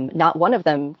 that not one of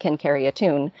them can carry a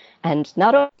tune. And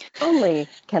not only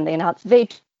can they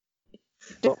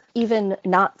don't even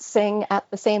not sing at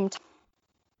the same time.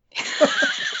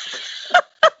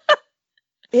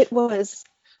 It was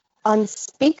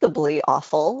unspeakably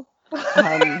awful.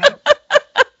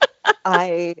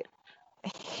 I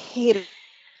hated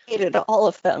all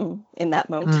of them in that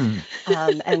moment,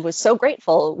 and was so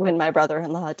grateful when my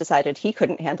brother-in-law decided he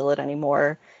couldn't handle it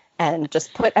anymore and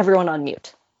just put everyone on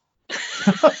mute.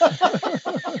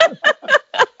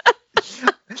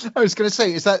 I was going to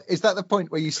say, is that the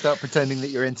point where you start pretending that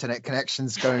your internet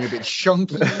connection's going a bit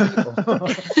shonky?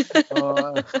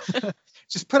 or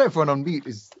just put everyone on mute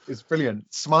is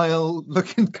brilliant. Smile,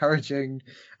 look encouraging,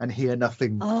 and hear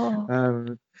nothing.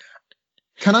 Oh.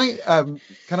 Can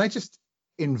I just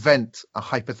invent a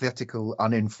hypothetical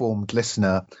uninformed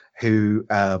listener who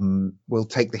will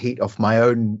take the heat off my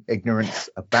own ignorance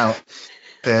about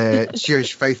the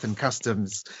Jewish faith and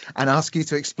customs and ask you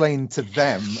to explain to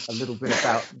them a little bit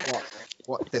about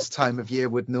what this time of year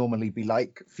would normally be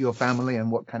like for your family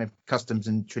and what kind of customs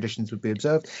and traditions would be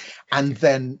observed, and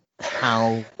then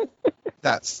how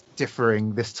that's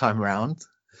differing this time around?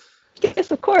 Yes,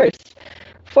 of course.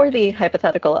 For the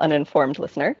hypothetical uninformed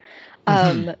listener,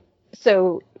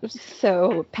 so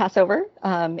Passover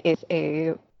is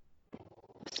a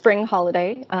spring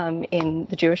holiday in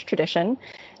the Jewish tradition,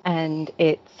 and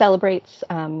it celebrates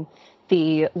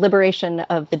the liberation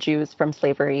of the Jews from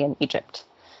slavery in Egypt.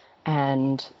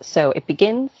 And so it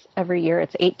begins every year.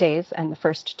 It's 8 days, and the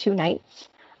first 2 nights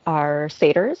are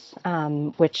Seders,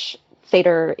 which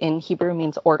Seder in Hebrew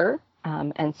means order.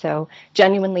 And so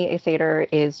genuinely a Seder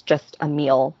is just a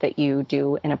meal that you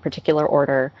do in a particular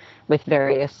order with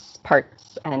various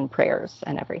parts and prayers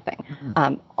and everything.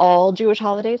 Mm-hmm. All Jewish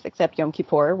holidays except Yom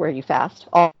Kippur, where you fast,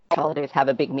 all holidays have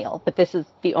a big meal, but this is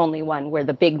the only one where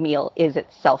the big meal is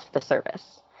itself the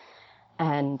service.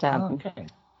 And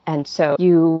and so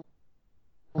you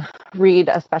read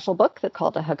a special book that's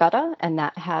called a Haggadah, and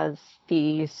that has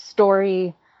the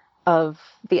story of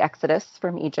the Exodus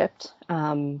from Egypt,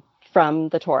 from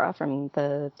the Torah, from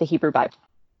the Hebrew Bible.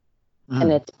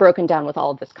 And it's broken down with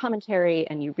all of this commentary,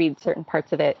 and you read certain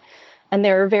parts of it. And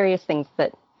there are various things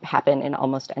that happen in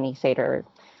almost any Seder.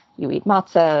 You eat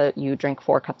matzah, you drink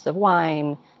 4 cups of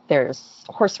wine, there's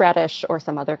horseradish or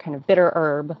some other kind of bitter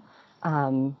herb.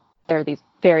 There are these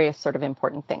various sort of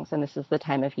important things. And this is the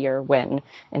time of year when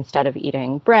instead of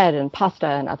eating bread and pasta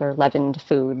and other leavened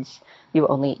foods, you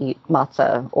only eat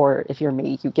matzah, or if you're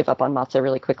me, you give up on matzah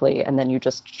really quickly, and then you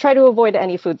just try to avoid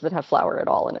any foods that have flour at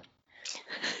all in it.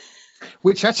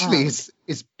 Which actually is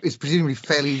presumably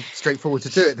fairly straightforward to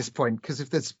do at this point, because if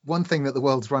there's one thing that the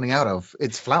world's running out of,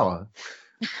 it's flour.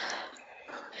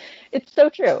 It's so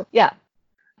true. Yeah.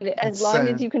 As It's, long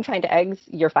as you can find eggs,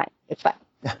 you're fine. It's fine.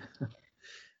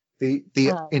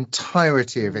 the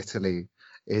entirety of Italy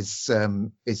is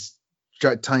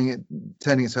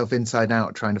turning itself inside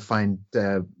out, trying to find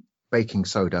baking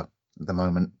soda at the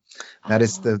moment. That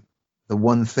is the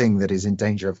one thing that is in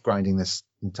danger of grinding this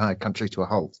entire country to a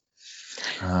halt.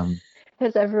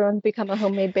 Has everyone become a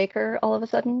homemade baker all of a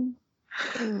sudden?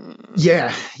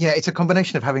 Yeah. It's a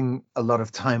combination of having a lot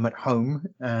of time at home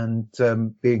and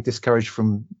being discouraged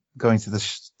from going to the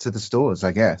stores,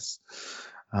 I guess.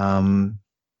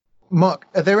 Mark,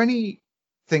 are there any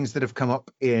things that have come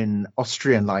up in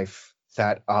Austrian life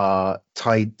that are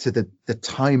tied to the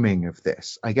timing of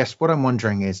this? I guess what I'm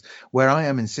wondering is, where I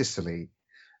am in Sicily,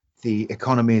 the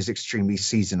economy is extremely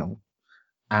seasonal,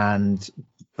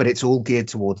 but it's all geared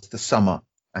towards the summer.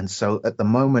 And so at the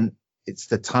moment, it's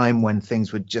the time when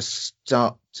things would just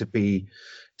start to be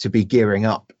gearing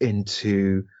up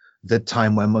into the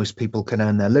time where most people can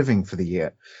earn their living for the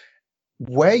year.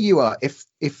 Where you are, if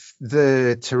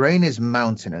the terrain is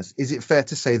mountainous, is it fair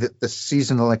to say that the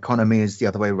seasonal economy is the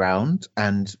other way around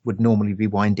and would normally be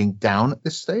winding down at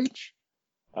this stage?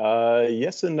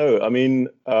 Yes and no. I mean,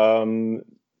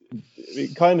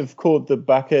 it kind of caught the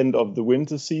back end of the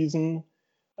winter season.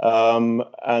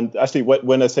 And actually,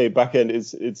 when I say back end,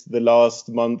 it's the last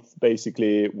month,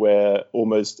 basically, where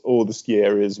almost all the ski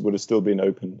areas would have still been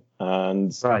open.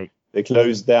 And they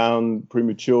closed down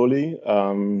prematurely.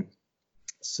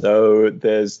 So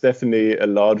there's definitely a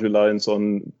large reliance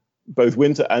on both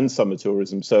winter and summer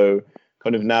tourism. So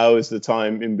kind of now is the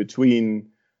time in between,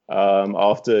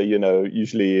 after,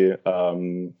 usually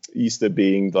Easter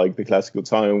being like the classical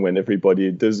time when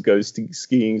everybody does go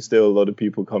skiing. Still, a lot of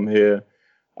people come here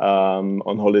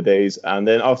on holidays. And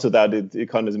then after that, it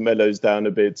kind of mellows down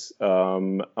a bit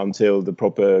until the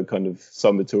proper kind of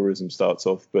summer tourism starts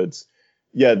off. But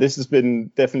yeah, this has been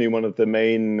definitely one of the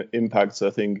main impacts,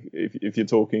 I think, if you're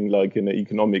talking like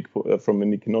from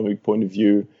an economic point of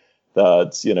view,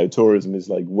 that, tourism is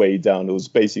like way down. It was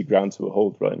basically ground to a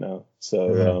halt right now.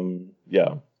 So,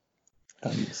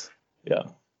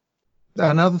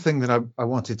 Another thing that I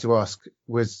wanted to ask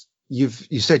was, you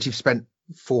said you've spent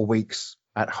 4 weeks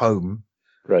at home.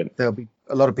 Right. There'll be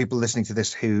a lot of people listening to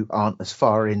this who aren't as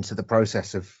far into the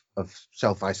process of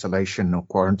self-isolation or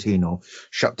quarantine or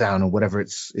shutdown or whatever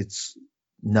it's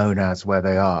known as where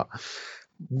they are.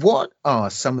 What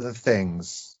are some of the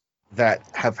things that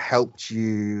have helped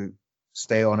you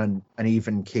stay on an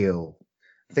even keel?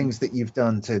 Things that you've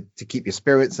done to keep your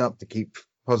spirits up, to keep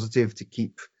positive, to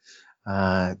keep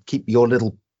your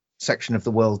little section of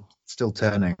the world still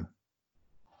turning?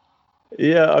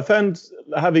 Yeah, I found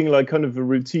having like kind of a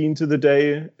routine to the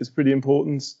day is pretty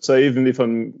important. So even if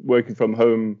I'm working from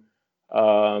home,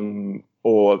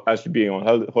 or actually being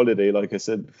on holiday, like I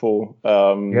said before,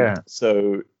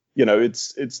 so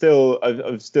it's still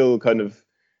I've still kind of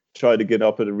tried to get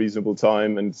up at a reasonable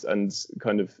time and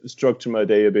kind of structure my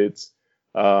day a bit.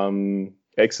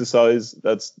 Exercise,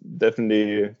 that's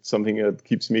definitely something that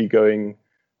keeps me going,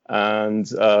 and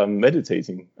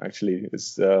meditating actually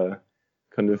is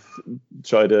kind of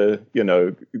try to,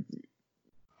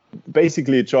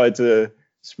 basically try to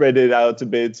spread it out a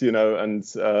bit, and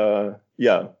just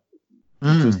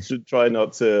to try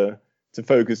not to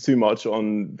focus too much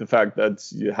on the fact that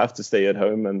you have to stay at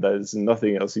home and there's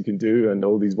nothing else you can do and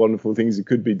all these wonderful things you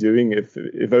could be doing if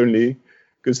only,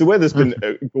 because the weather's been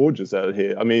gorgeous out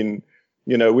here. I mean,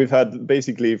 we've had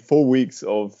basically 4 weeks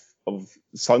of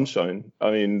sunshine.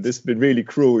 I mean, this has been really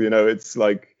cruel. It's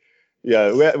like, we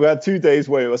had 2 days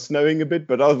where it was snowing a bit,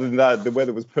 but other than that, the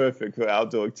weather was perfect for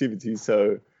outdoor activities.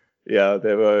 So,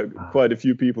 there were quite a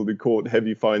few people who caught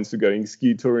heavy fines for going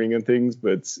ski touring and things.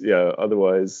 But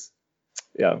otherwise,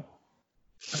 I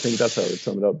think that's how I would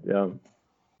sum it up. Yeah.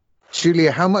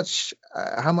 Julia, how much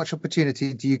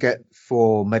opportunity do you get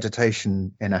for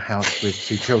meditation in a house with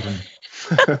 2 children?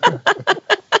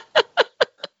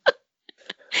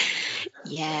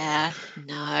 Yeah,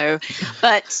 no,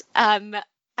 but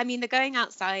I mean, the going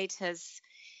outside has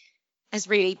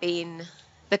really been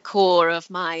the core of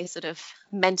my sort of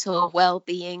mental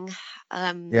well-being.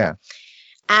 And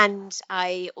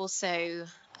I also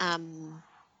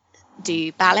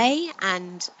do ballet,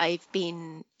 and I've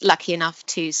been lucky enough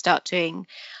to start doing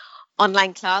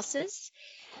online classes.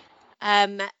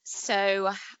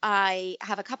 So I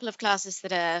have a couple of classes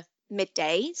that are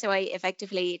midday. So I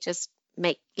effectively just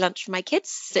make lunch for my kids,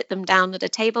 sit them down at a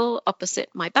table opposite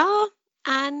my bar,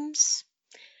 and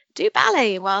do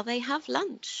ballet while they have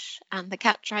lunch and the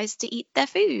cat tries to eat their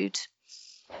food.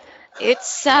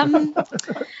 It's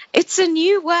a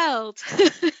new world.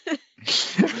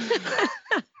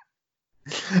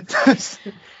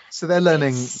 So they're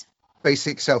learning It's-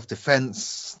 basic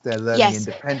self-defense. They're learning Yes.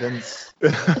 independence.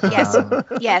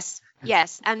 Yes.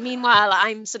 Yes. And meanwhile,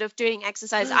 I'm sort of doing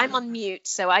exercise. I'm on mute,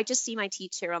 so I just see my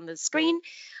teacher on the screen.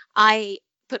 I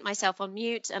put myself on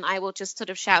mute, and I will just sort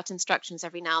of shout instructions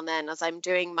every now and then as I'm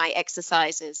doing my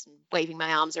exercises and waving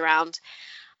my arms around.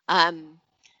 And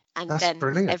That's then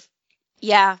brilliant.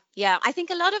 yeah. I think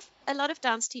a lot of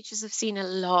dance teachers have seen a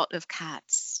lot of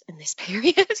cats in this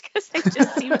period because they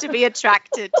just seem to be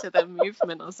attracted to the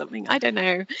movement or something. I don't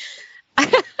know.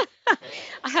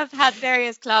 I have had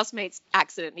various classmates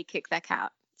accidentally kick their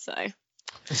cat. So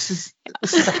This is a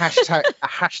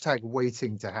hashtag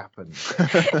waiting to happen.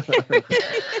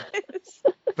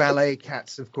 Ballet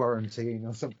cats of quarantine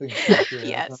or something.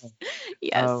 yes.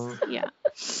 Yeah.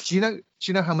 Do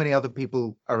you know how many other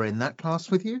people are in that class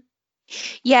with you?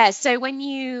 Yeah, so when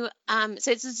you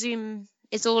so it's a Zoom,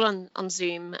 it's all on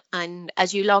Zoom, and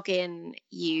as you log in,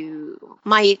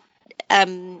 my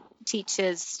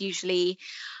teachers usually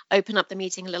open up the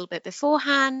meeting a little bit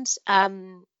beforehand,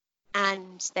 and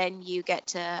then you get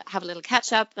to have a little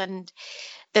catch up. And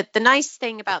the nice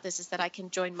thing about this is that I can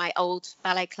join my old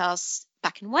ballet class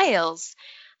back in Wales,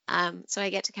 so I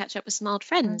get to catch up with some old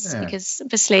friends because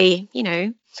obviously,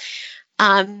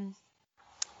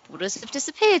 borders have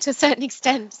disappeared to a certain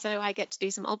extent, so I get to do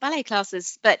some old ballet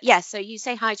classes. But yeah, so you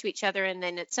say hi to each other, and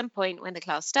then at some point when the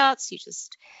class starts, you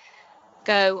just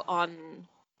go on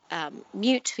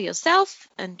mute for yourself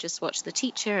and just watch the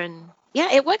teacher. And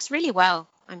yeah, it works really well.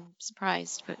 I'm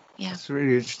surprised, but yeah. That's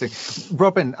really interesting.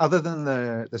 Robin, other than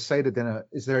the Seder dinner,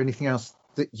 is there anything else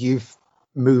that you've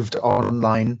moved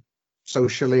online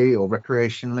socially or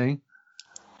recreationally?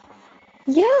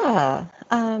 Yeah.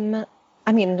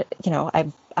 I mean,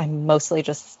 I'm mostly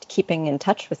just keeping in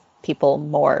touch with people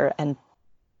more and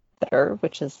better,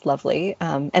 which is lovely.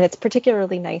 And it's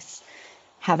particularly nice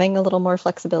having a little more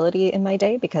flexibility in my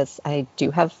day because I do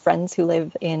have friends who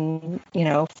live in,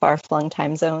 far-flung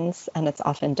time zones, and it's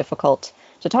often difficult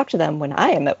to talk to them when I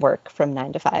am at work from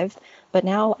 9 to 5. But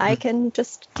now I can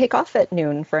just take off at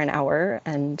noon for an hour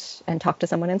and talk to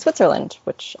someone in Switzerland,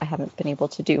 which I haven't been able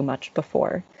to do much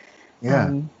before.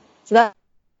 Yeah. So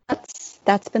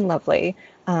that's been lovely.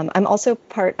 I'm also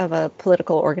part of a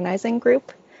political organizing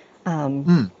group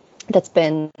that's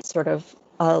been sort of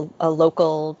a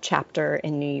local chapter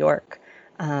in New York.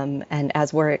 And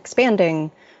as we're expanding,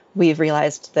 we've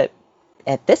realized that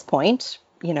at this point,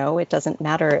 it doesn't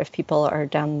matter if people are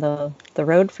down the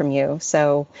road from you.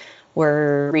 So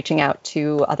we're reaching out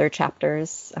to other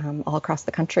chapters all across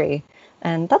the country.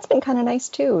 And that's been kind of nice,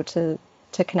 too, to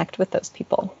connect with those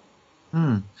people.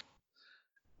 I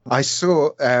saw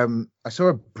a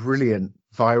brilliant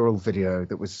viral video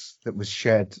that was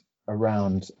shared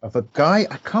around of a guy,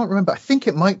 I can't remember, I think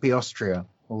it might be Austria,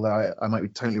 although I might be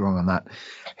totally wrong on that,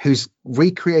 who's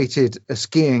recreated a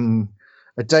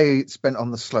day spent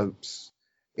on the slopes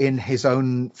in his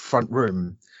own front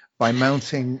room by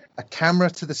mounting a camera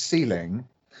to the ceiling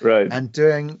and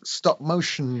doing stop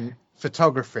motion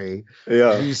photography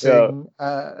using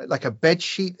like a bed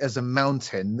sheet as a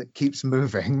mountain that keeps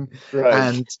moving,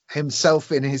 and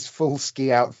himself in his full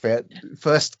ski outfit,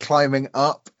 first climbing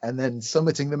up and then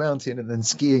summiting the mountain and then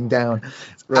skiing down.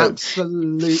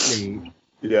 Absolutely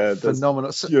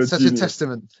phenomenal. Such a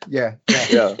testament. Yeah,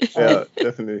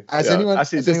 definitely. Anyone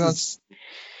actually,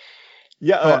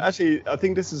 I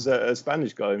think this is a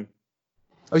Spanish guy.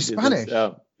 Oh, Spanish?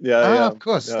 Yeah. Of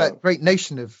course, that great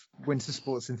nation of winter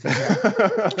sports enthusiasts.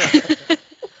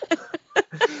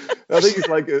 I think it's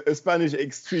like a Spanish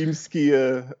extreme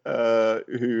skier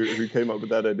who came up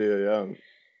with that idea. Yeah,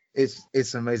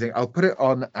 it's amazing. I'll put it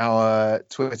on our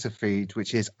Twitter feed,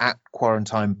 which is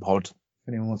 @QuarantinePod. If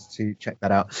anyone wants to check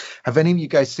that out. Have any of you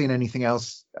guys seen anything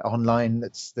else online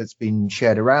that's been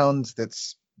shared around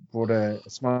that's brought a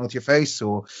smile to your face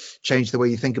or changed the way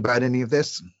you think about any of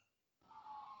this?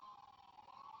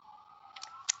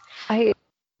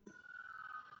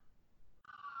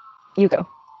 You go.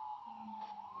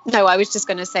 No, I was just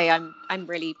going to say I'm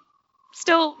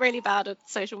still really bad at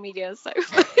social media, so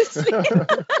not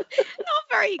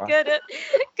very good at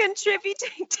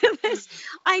contributing to this.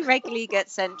 I regularly get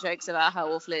sent jokes about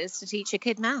how awful it is to teach a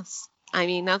kid maths. I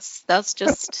mean, that's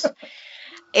just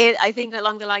it. I think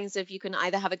along the lines of you can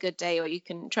either have a good day or you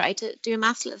can try to do a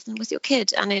maths lesson with your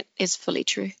kid, and it is fully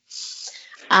true.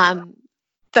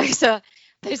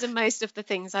 Those are most of the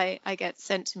things I get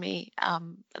sent to me.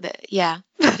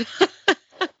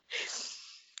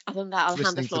 Other than that, I'll hand the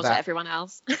listening to floor to that. everyone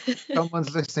else.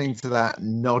 Someone's listening to that,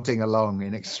 nodding along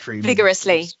in extreme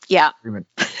Vigorously, yeah. agreement.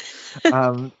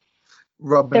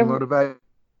 Robin, what about?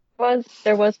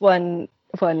 There was one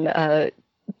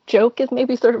joke is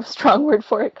maybe sort of a strong word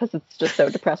for it because it's just so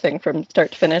depressing from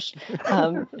start to finish.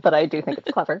 But I do think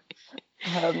it's clever.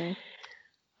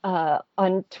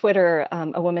 On Twitter,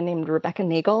 a woman named Rebecca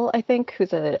Nagel, I think,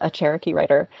 who's a Cherokee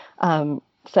writer,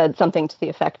 said something to the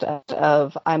effect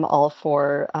of "I'm all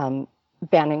for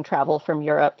banning travel from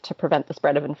Europe to prevent the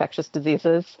spread of infectious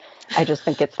diseases. I just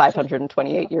think it's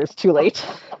 528 years too late."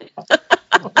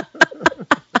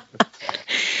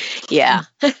 Yeah.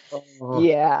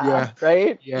 Yeah.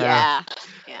 Right? Yeah.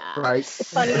 Right.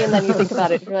 It's funny, and then you think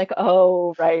about it, and you're like,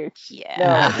 oh, right.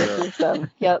 Yeah. No, this is,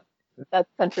 yep. That's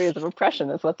centuries of oppression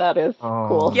is what that is.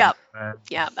 Cool. Yep. Man.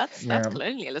 Yeah, that's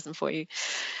colonialism for you.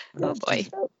 Oh boy.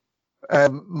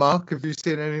 Mark, have you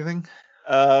seen anything?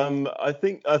 I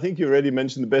think you already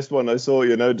mentioned the best one I saw,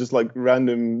 just like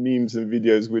random memes and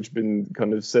videos which have been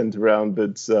kind of sent around.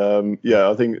 But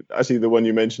I think actually the one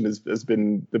you mentioned has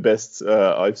been the best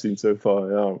I've seen so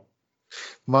far. Yeah.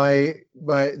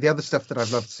 The other stuff that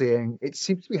I've loved seeing, it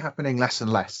seems to be happening less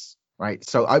and less, right?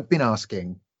 So I've been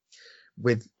asking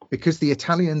because the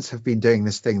Italians have been doing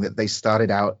this thing that they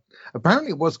started out. Apparently,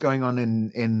 it was going on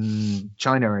in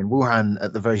China, in Wuhan,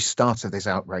 at the very start of this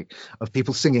outbreak, of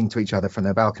people singing to each other from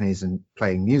their balconies and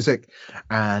playing music.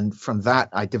 And from that,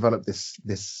 I developed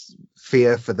this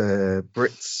fear for the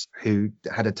Brits who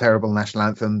had a terrible national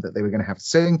anthem that they were going to have to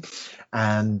sing.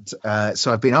 And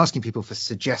so I've been asking people for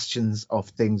suggestions of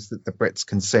things that the Brits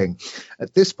can sing.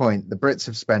 At this point, the Brits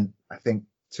have spent, I think,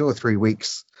 2 or 3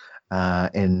 weeks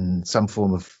in some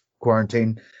form of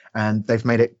quarantine, and they've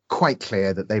made it quite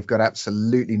clear that they've got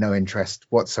absolutely no interest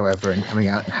whatsoever in coming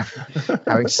out and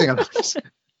having sing-alongs.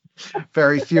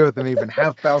 Very few of them even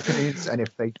have balconies, and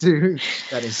if they do,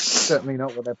 that is certainly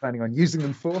not what they're planning on using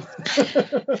them for.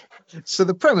 So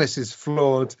the premise is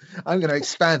flawed. I'm going to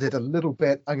expand it a little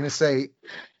bit. I'm going to say,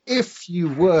 if you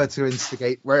were to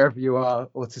instigate wherever you are,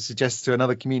 or to suggest to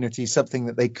another community something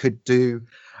that they could do,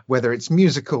 whether it's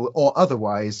musical or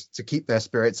otherwise, to keep their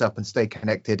spirits up and stay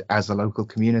connected as a local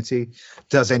community,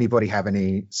 does anybody have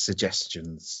any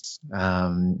suggestions?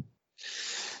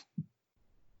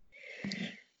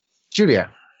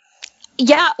 Julia.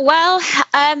 Yeah, well,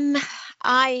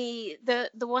 the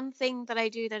one thing that I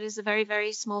do that is a very,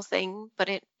 very small thing, but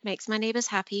it makes my neighbors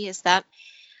happy, is that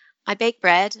I bake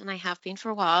bread, and I have been for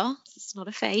a while. It's not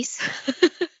a phase.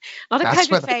 Not a That's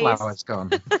COVID where the phase. flour's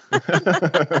gone.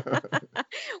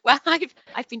 Well,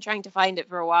 I've been trying to find it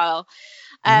for a while.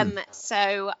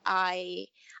 So I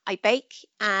bake,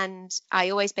 and I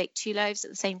always bake 2 loaves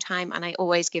at the same time, and I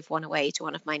always give one away to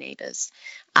one of my neighbors,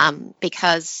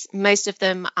 because most of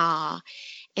them are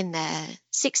in their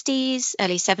 60s,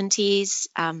 early 70s.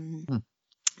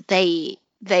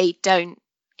 They don't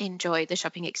enjoy the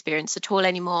shopping experience at all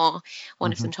anymore.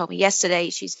 One of them told me yesterday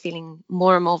she's feeling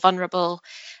more and more vulnerable.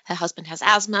 Her husband has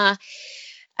asthma.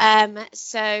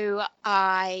 So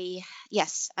I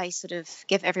sort of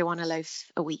give everyone a loaf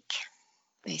a week,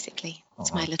 basically.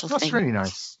 It's my little thing. That's really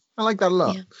nice. I like that a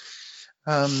lot.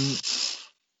 Yeah.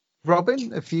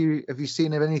 Robin, have you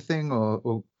seen anything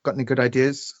or got any good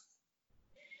ideas?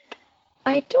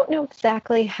 I don't know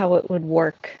exactly how it would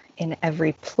work in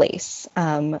every place.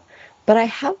 But I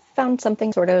have found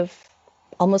something sort of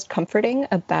almost comforting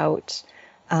about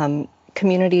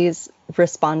communities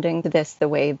responding to this the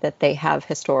way that they have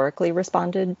historically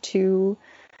responded to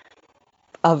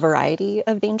a variety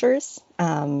of dangers.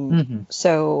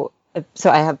 So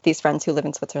I have these friends who live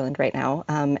in Switzerland right now,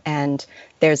 and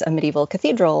there's a medieval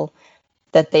cathedral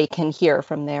that they can hear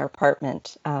from their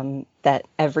apartment that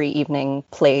every evening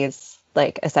plays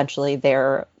like essentially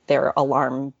their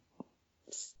alarm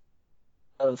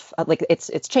of like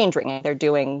it's change ringing. They're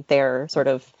doing their sort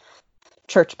of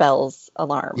church bells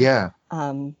alarm. Yeah.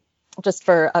 Just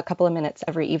for a couple of minutes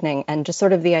every evening, and just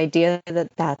sort of the idea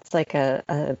that that's like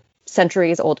a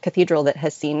centuries old cathedral that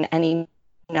has seen any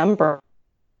number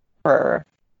of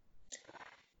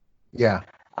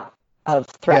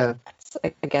threats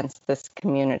against this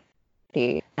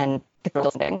community, and the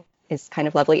building is kind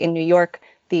of lovely. In New York,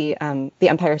 the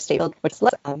Empire State Building, which is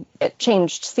it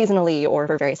changed seasonally or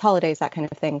for various holidays, that kind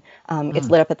of thing. It's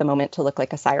lit up at the moment to look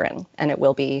like a siren, and it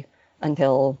will be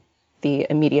until the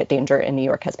immediate danger in New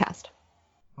York has passed.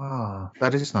 Oh,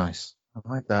 that is nice. I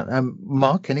like that.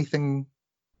 Mark, any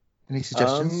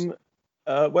suggestions?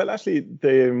 Well, actually,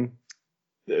 the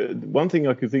one thing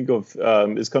I could think of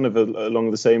is kind of along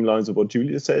the same lines of what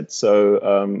Julia said.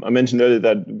 So I mentioned earlier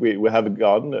that we have a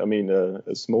garden. I mean,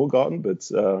 a small garden, but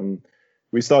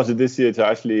we started this year to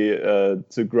actually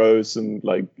to grow some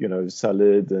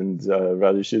salad and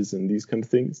radishes and these kind of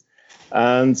things,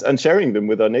 and sharing them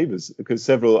with our neighbors, because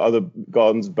several other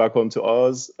gardens back onto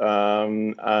ours,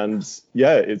 and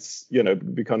yeah, it's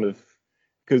we kind of,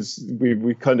 because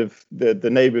we kind of the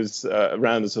neighbors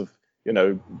around us have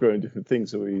growing different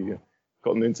things, so we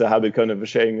gotten into a habit kind of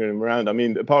sharing them around. I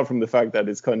mean, apart from the fact that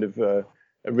it's kind of a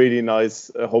really nice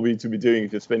hobby to be doing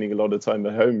if you're spending a lot of time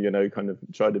at home, kind of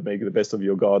try to make the best of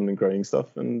your garden and growing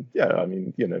stuff. And yeah, I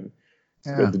mean,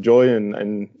 spread the joy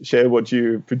and share what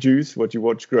you produce, what you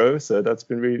watch grow. So that's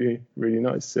been really, really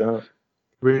nice. Yeah.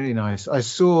 Really nice. I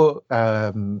saw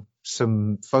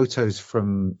some photos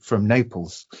from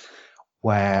Naples,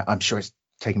 where I'm sure it's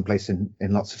taking place in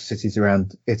lots of cities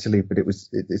around Italy, but it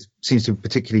seems to be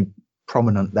particularly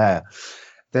prominent there.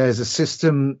 There's a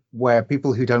system where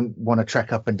people who don't want to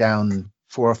trek up and down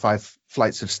 4 or 5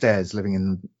 flights of stairs, living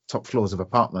in top floors of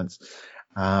apartments,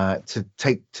 to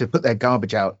put their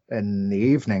garbage out in the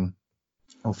evening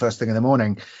or first thing in the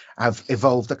morning, have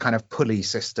evolved a kind of pulley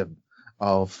system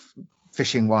of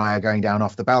fishing wire going down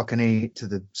off the balcony to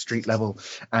the street level,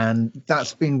 and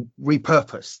that's been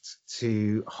repurposed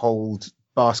to hold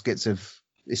baskets of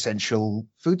essential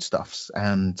foodstuffs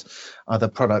and other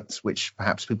products which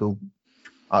perhaps people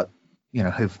are,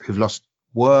 who've lost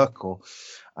work or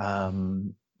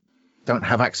don't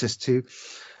have access to,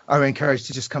 are encouraged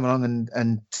to just come along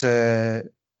and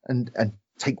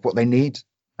take what they need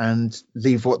and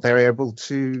leave what they're able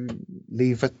to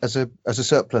leave as a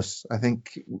surplus. I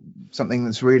think something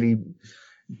that's really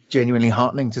genuinely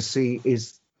heartening to see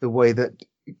is the way that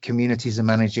communities are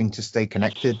managing to stay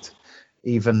connected,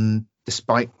 even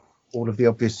despite all of the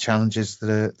obvious challenges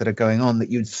that are going on, that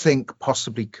you'd think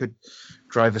possibly could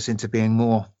drive us into being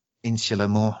more insular,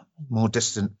 more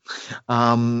distant.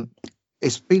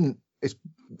 It's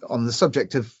on the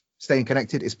subject of staying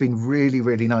connected. It's been really,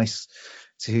 really nice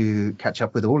to catch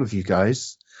up with all of you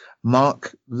guys.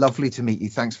 Mark, lovely to meet you.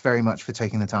 Thanks very much for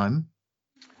taking the time.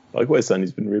 Likewise, Sandy.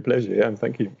 It's been a real pleasure. Yeah,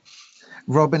 thank you.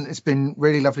 Robin, it's been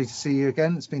really lovely to see you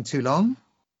again. It's been too long.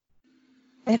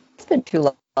 It's been too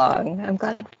long. I'm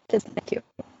glad to thank you.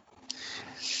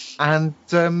 And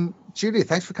Julia,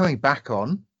 thanks for coming back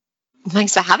on.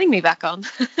 Thanks for having me back on.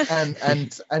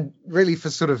 and really for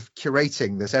sort of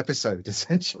curating this episode,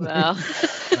 essentially. Well.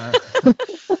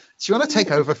 Do you want to take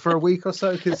over for a week or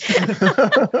so? Because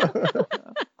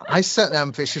I set an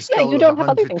ambitious goal you don't of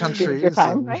have 100 countries. Your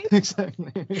time, right?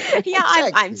 Exactly. Yeah,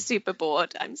 I'm super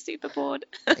bored.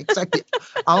 Exactly.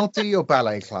 I'll do your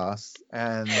ballet class,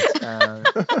 and I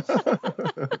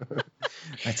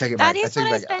take it back. That is what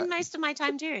I spend most of my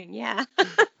time doing. Yeah.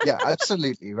 Yeah,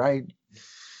 absolutely right.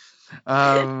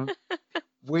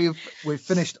 We've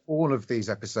finished all of these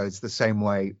episodes the same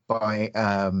way by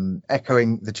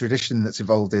echoing the tradition that's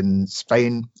evolved in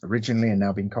Spain originally and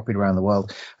now being copied around the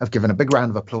world. I've given a big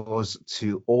round of applause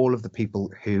to all of the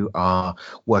people who are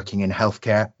working in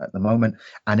healthcare at the moment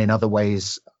and in other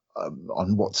ways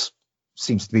on what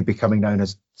seems to be becoming known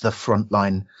as the front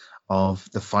line of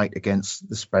the fight against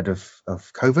the spread of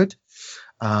COVID.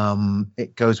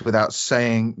 It goes without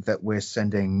saying that we're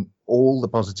sending all the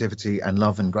positivity and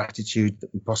love and gratitude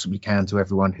that we possibly can to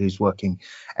everyone who's working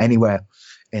anywhere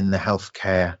in the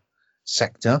healthcare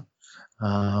sector.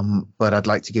 But I'd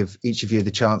like to give each of you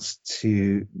the chance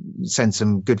to send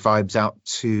some good vibes out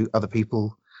to other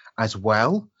people as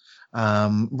well.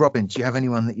 Robin, do you have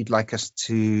anyone that you'd like us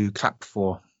to clap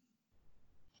for?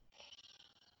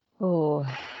 Oh,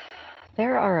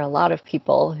 there are a lot of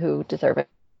people who deserve it.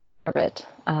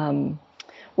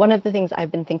 One of the things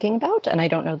I've been thinking about, and I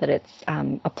don't know that it's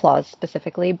applause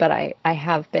specifically, but I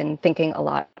have been thinking a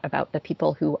lot about the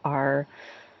people who are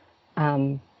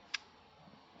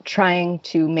trying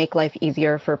to make life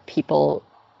easier for people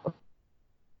whose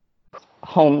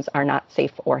homes are not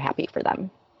safe or happy for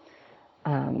them.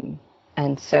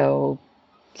 And so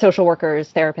social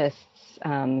workers, therapists,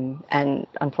 and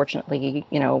unfortunately,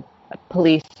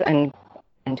 police and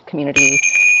community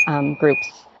groups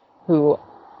who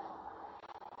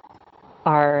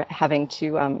are having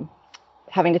to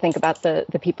think about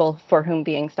the people for whom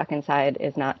being stuck inside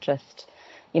is not just,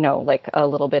 like a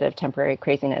little bit of temporary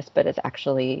craziness, but is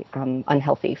actually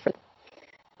unhealthy for them.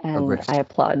 And I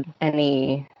applaud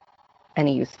any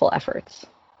useful efforts.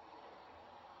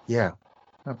 Yeah,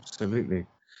 absolutely.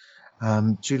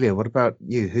 Julia, what about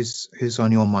you? Who's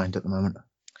on your mind at the moment?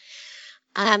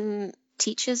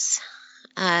 Teachers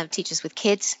with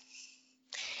kids.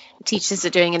 Teachers are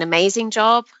doing an amazing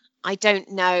job. I don't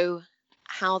know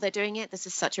how they're doing it. This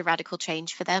is such a radical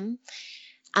change for them.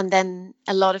 And then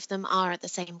a lot of them are at the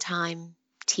same time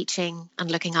teaching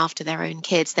and looking after their own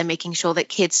kids. They're making sure that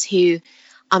kids who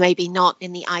are maybe not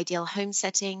in the ideal home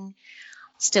setting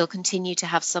still continue to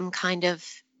have some kind of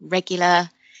regular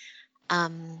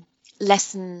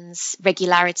lessons,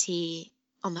 regularity,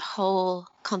 on the whole,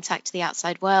 contact to the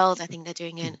outside world. I think they're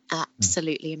doing an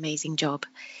absolutely amazing job.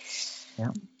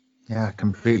 Yeah, I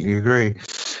completely agree.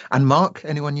 And Mark,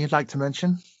 anyone you'd like to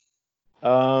mention?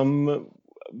 Well,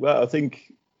 I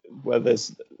think,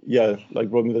 there's, like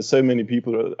Robin, there's so many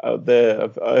people out there.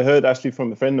 I heard actually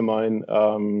from a friend of mine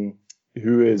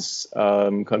who is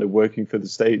kind of working for the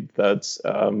state, that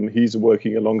he's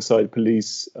working alongside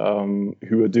police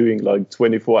who are doing like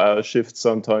 24-hour shifts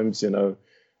sometimes, and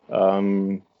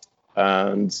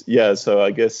so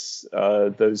I guess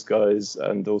those guys,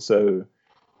 and also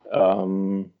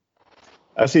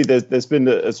actually there's been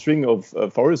a string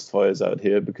of forest fires out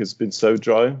here because it's been so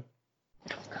dry,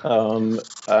 and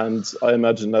I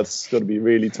imagine that's got to be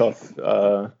really tough.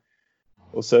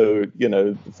 Also,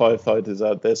 the firefighters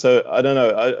out there. So I don't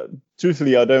know.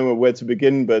 Truthfully, I don't know where to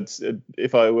begin. But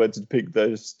if I were to pick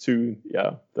those two,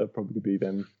 that'd probably be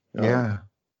them. Yeah,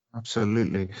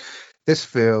 absolutely. This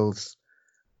feels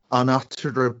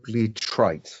unutterably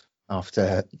trite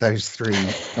after those 3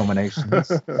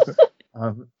 nominations.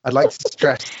 I'd like to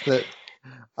stress that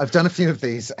I've done a few of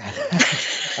these.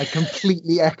 I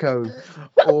completely echo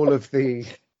all of the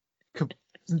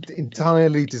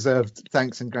entirely deserved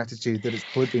thanks and gratitude that has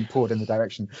been poured in the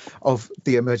direction of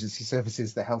the emergency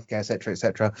services, the healthcare,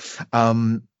 etc.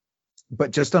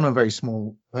 But just on a very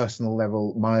small personal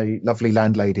level, my lovely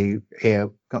landlady here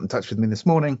got in touch with me this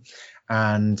morning,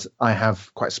 and I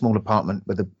have quite a small apartment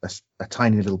with a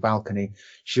tiny little balcony.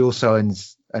 She also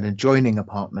owns an adjoining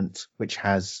apartment which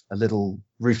has a little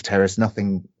roof terrace,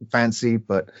 nothing fancy,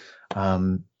 but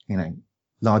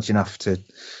large enough to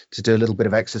do a little bit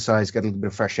of exercise, get a little bit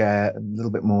of fresh air, a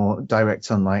little bit more direct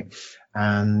sunlight.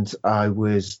 And I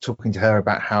was talking to her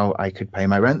about how I could pay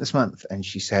my rent this month. And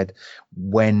she said,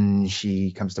 when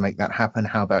she comes to make that happen,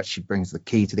 how about she brings the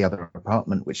key to the other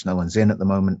apartment, which no one's in at the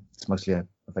moment. It's mostly a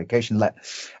vacation let,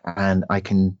 and I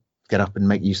can get up and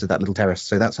make use of that little terrace.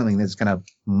 So that's something that's going to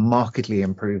markedly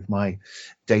improve my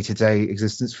day-to-day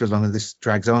existence for as long as this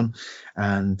drags on.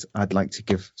 And I'd like to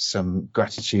give some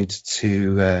gratitude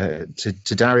to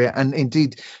Daria, and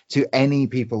indeed to any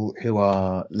people who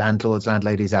are landlords,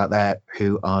 landladies out there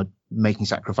who are making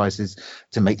sacrifices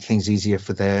to make things easier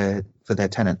for their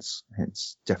tenants.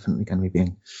 It's definitely going to be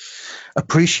being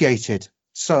appreciated.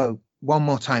 So one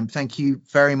more time, thank you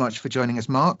very much for joining us,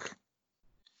 Mark.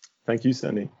 Thank you,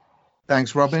 Sunny.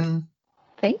 Thanks, Robin.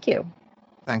 Thank you.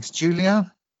 Thanks,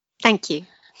 Julia. Thank you.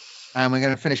 And we're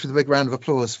going to finish with a big round of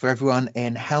applause for everyone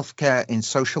in healthcare, in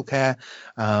social care,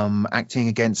 acting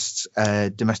against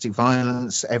domestic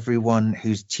violence, everyone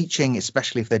who's teaching,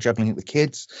 especially if they're juggling it with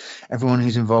kids, everyone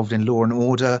who's involved in law and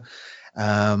order,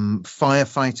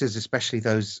 firefighters, especially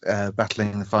those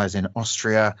battling the fires in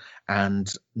Austria,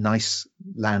 and nice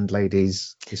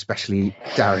landladies, especially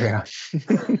Daria.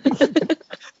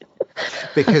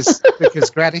 because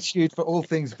gratitude for all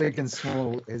things big and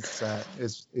small is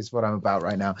what I'm about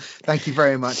right now. Thank you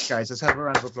very much, guys. Let's have a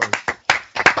round of applause.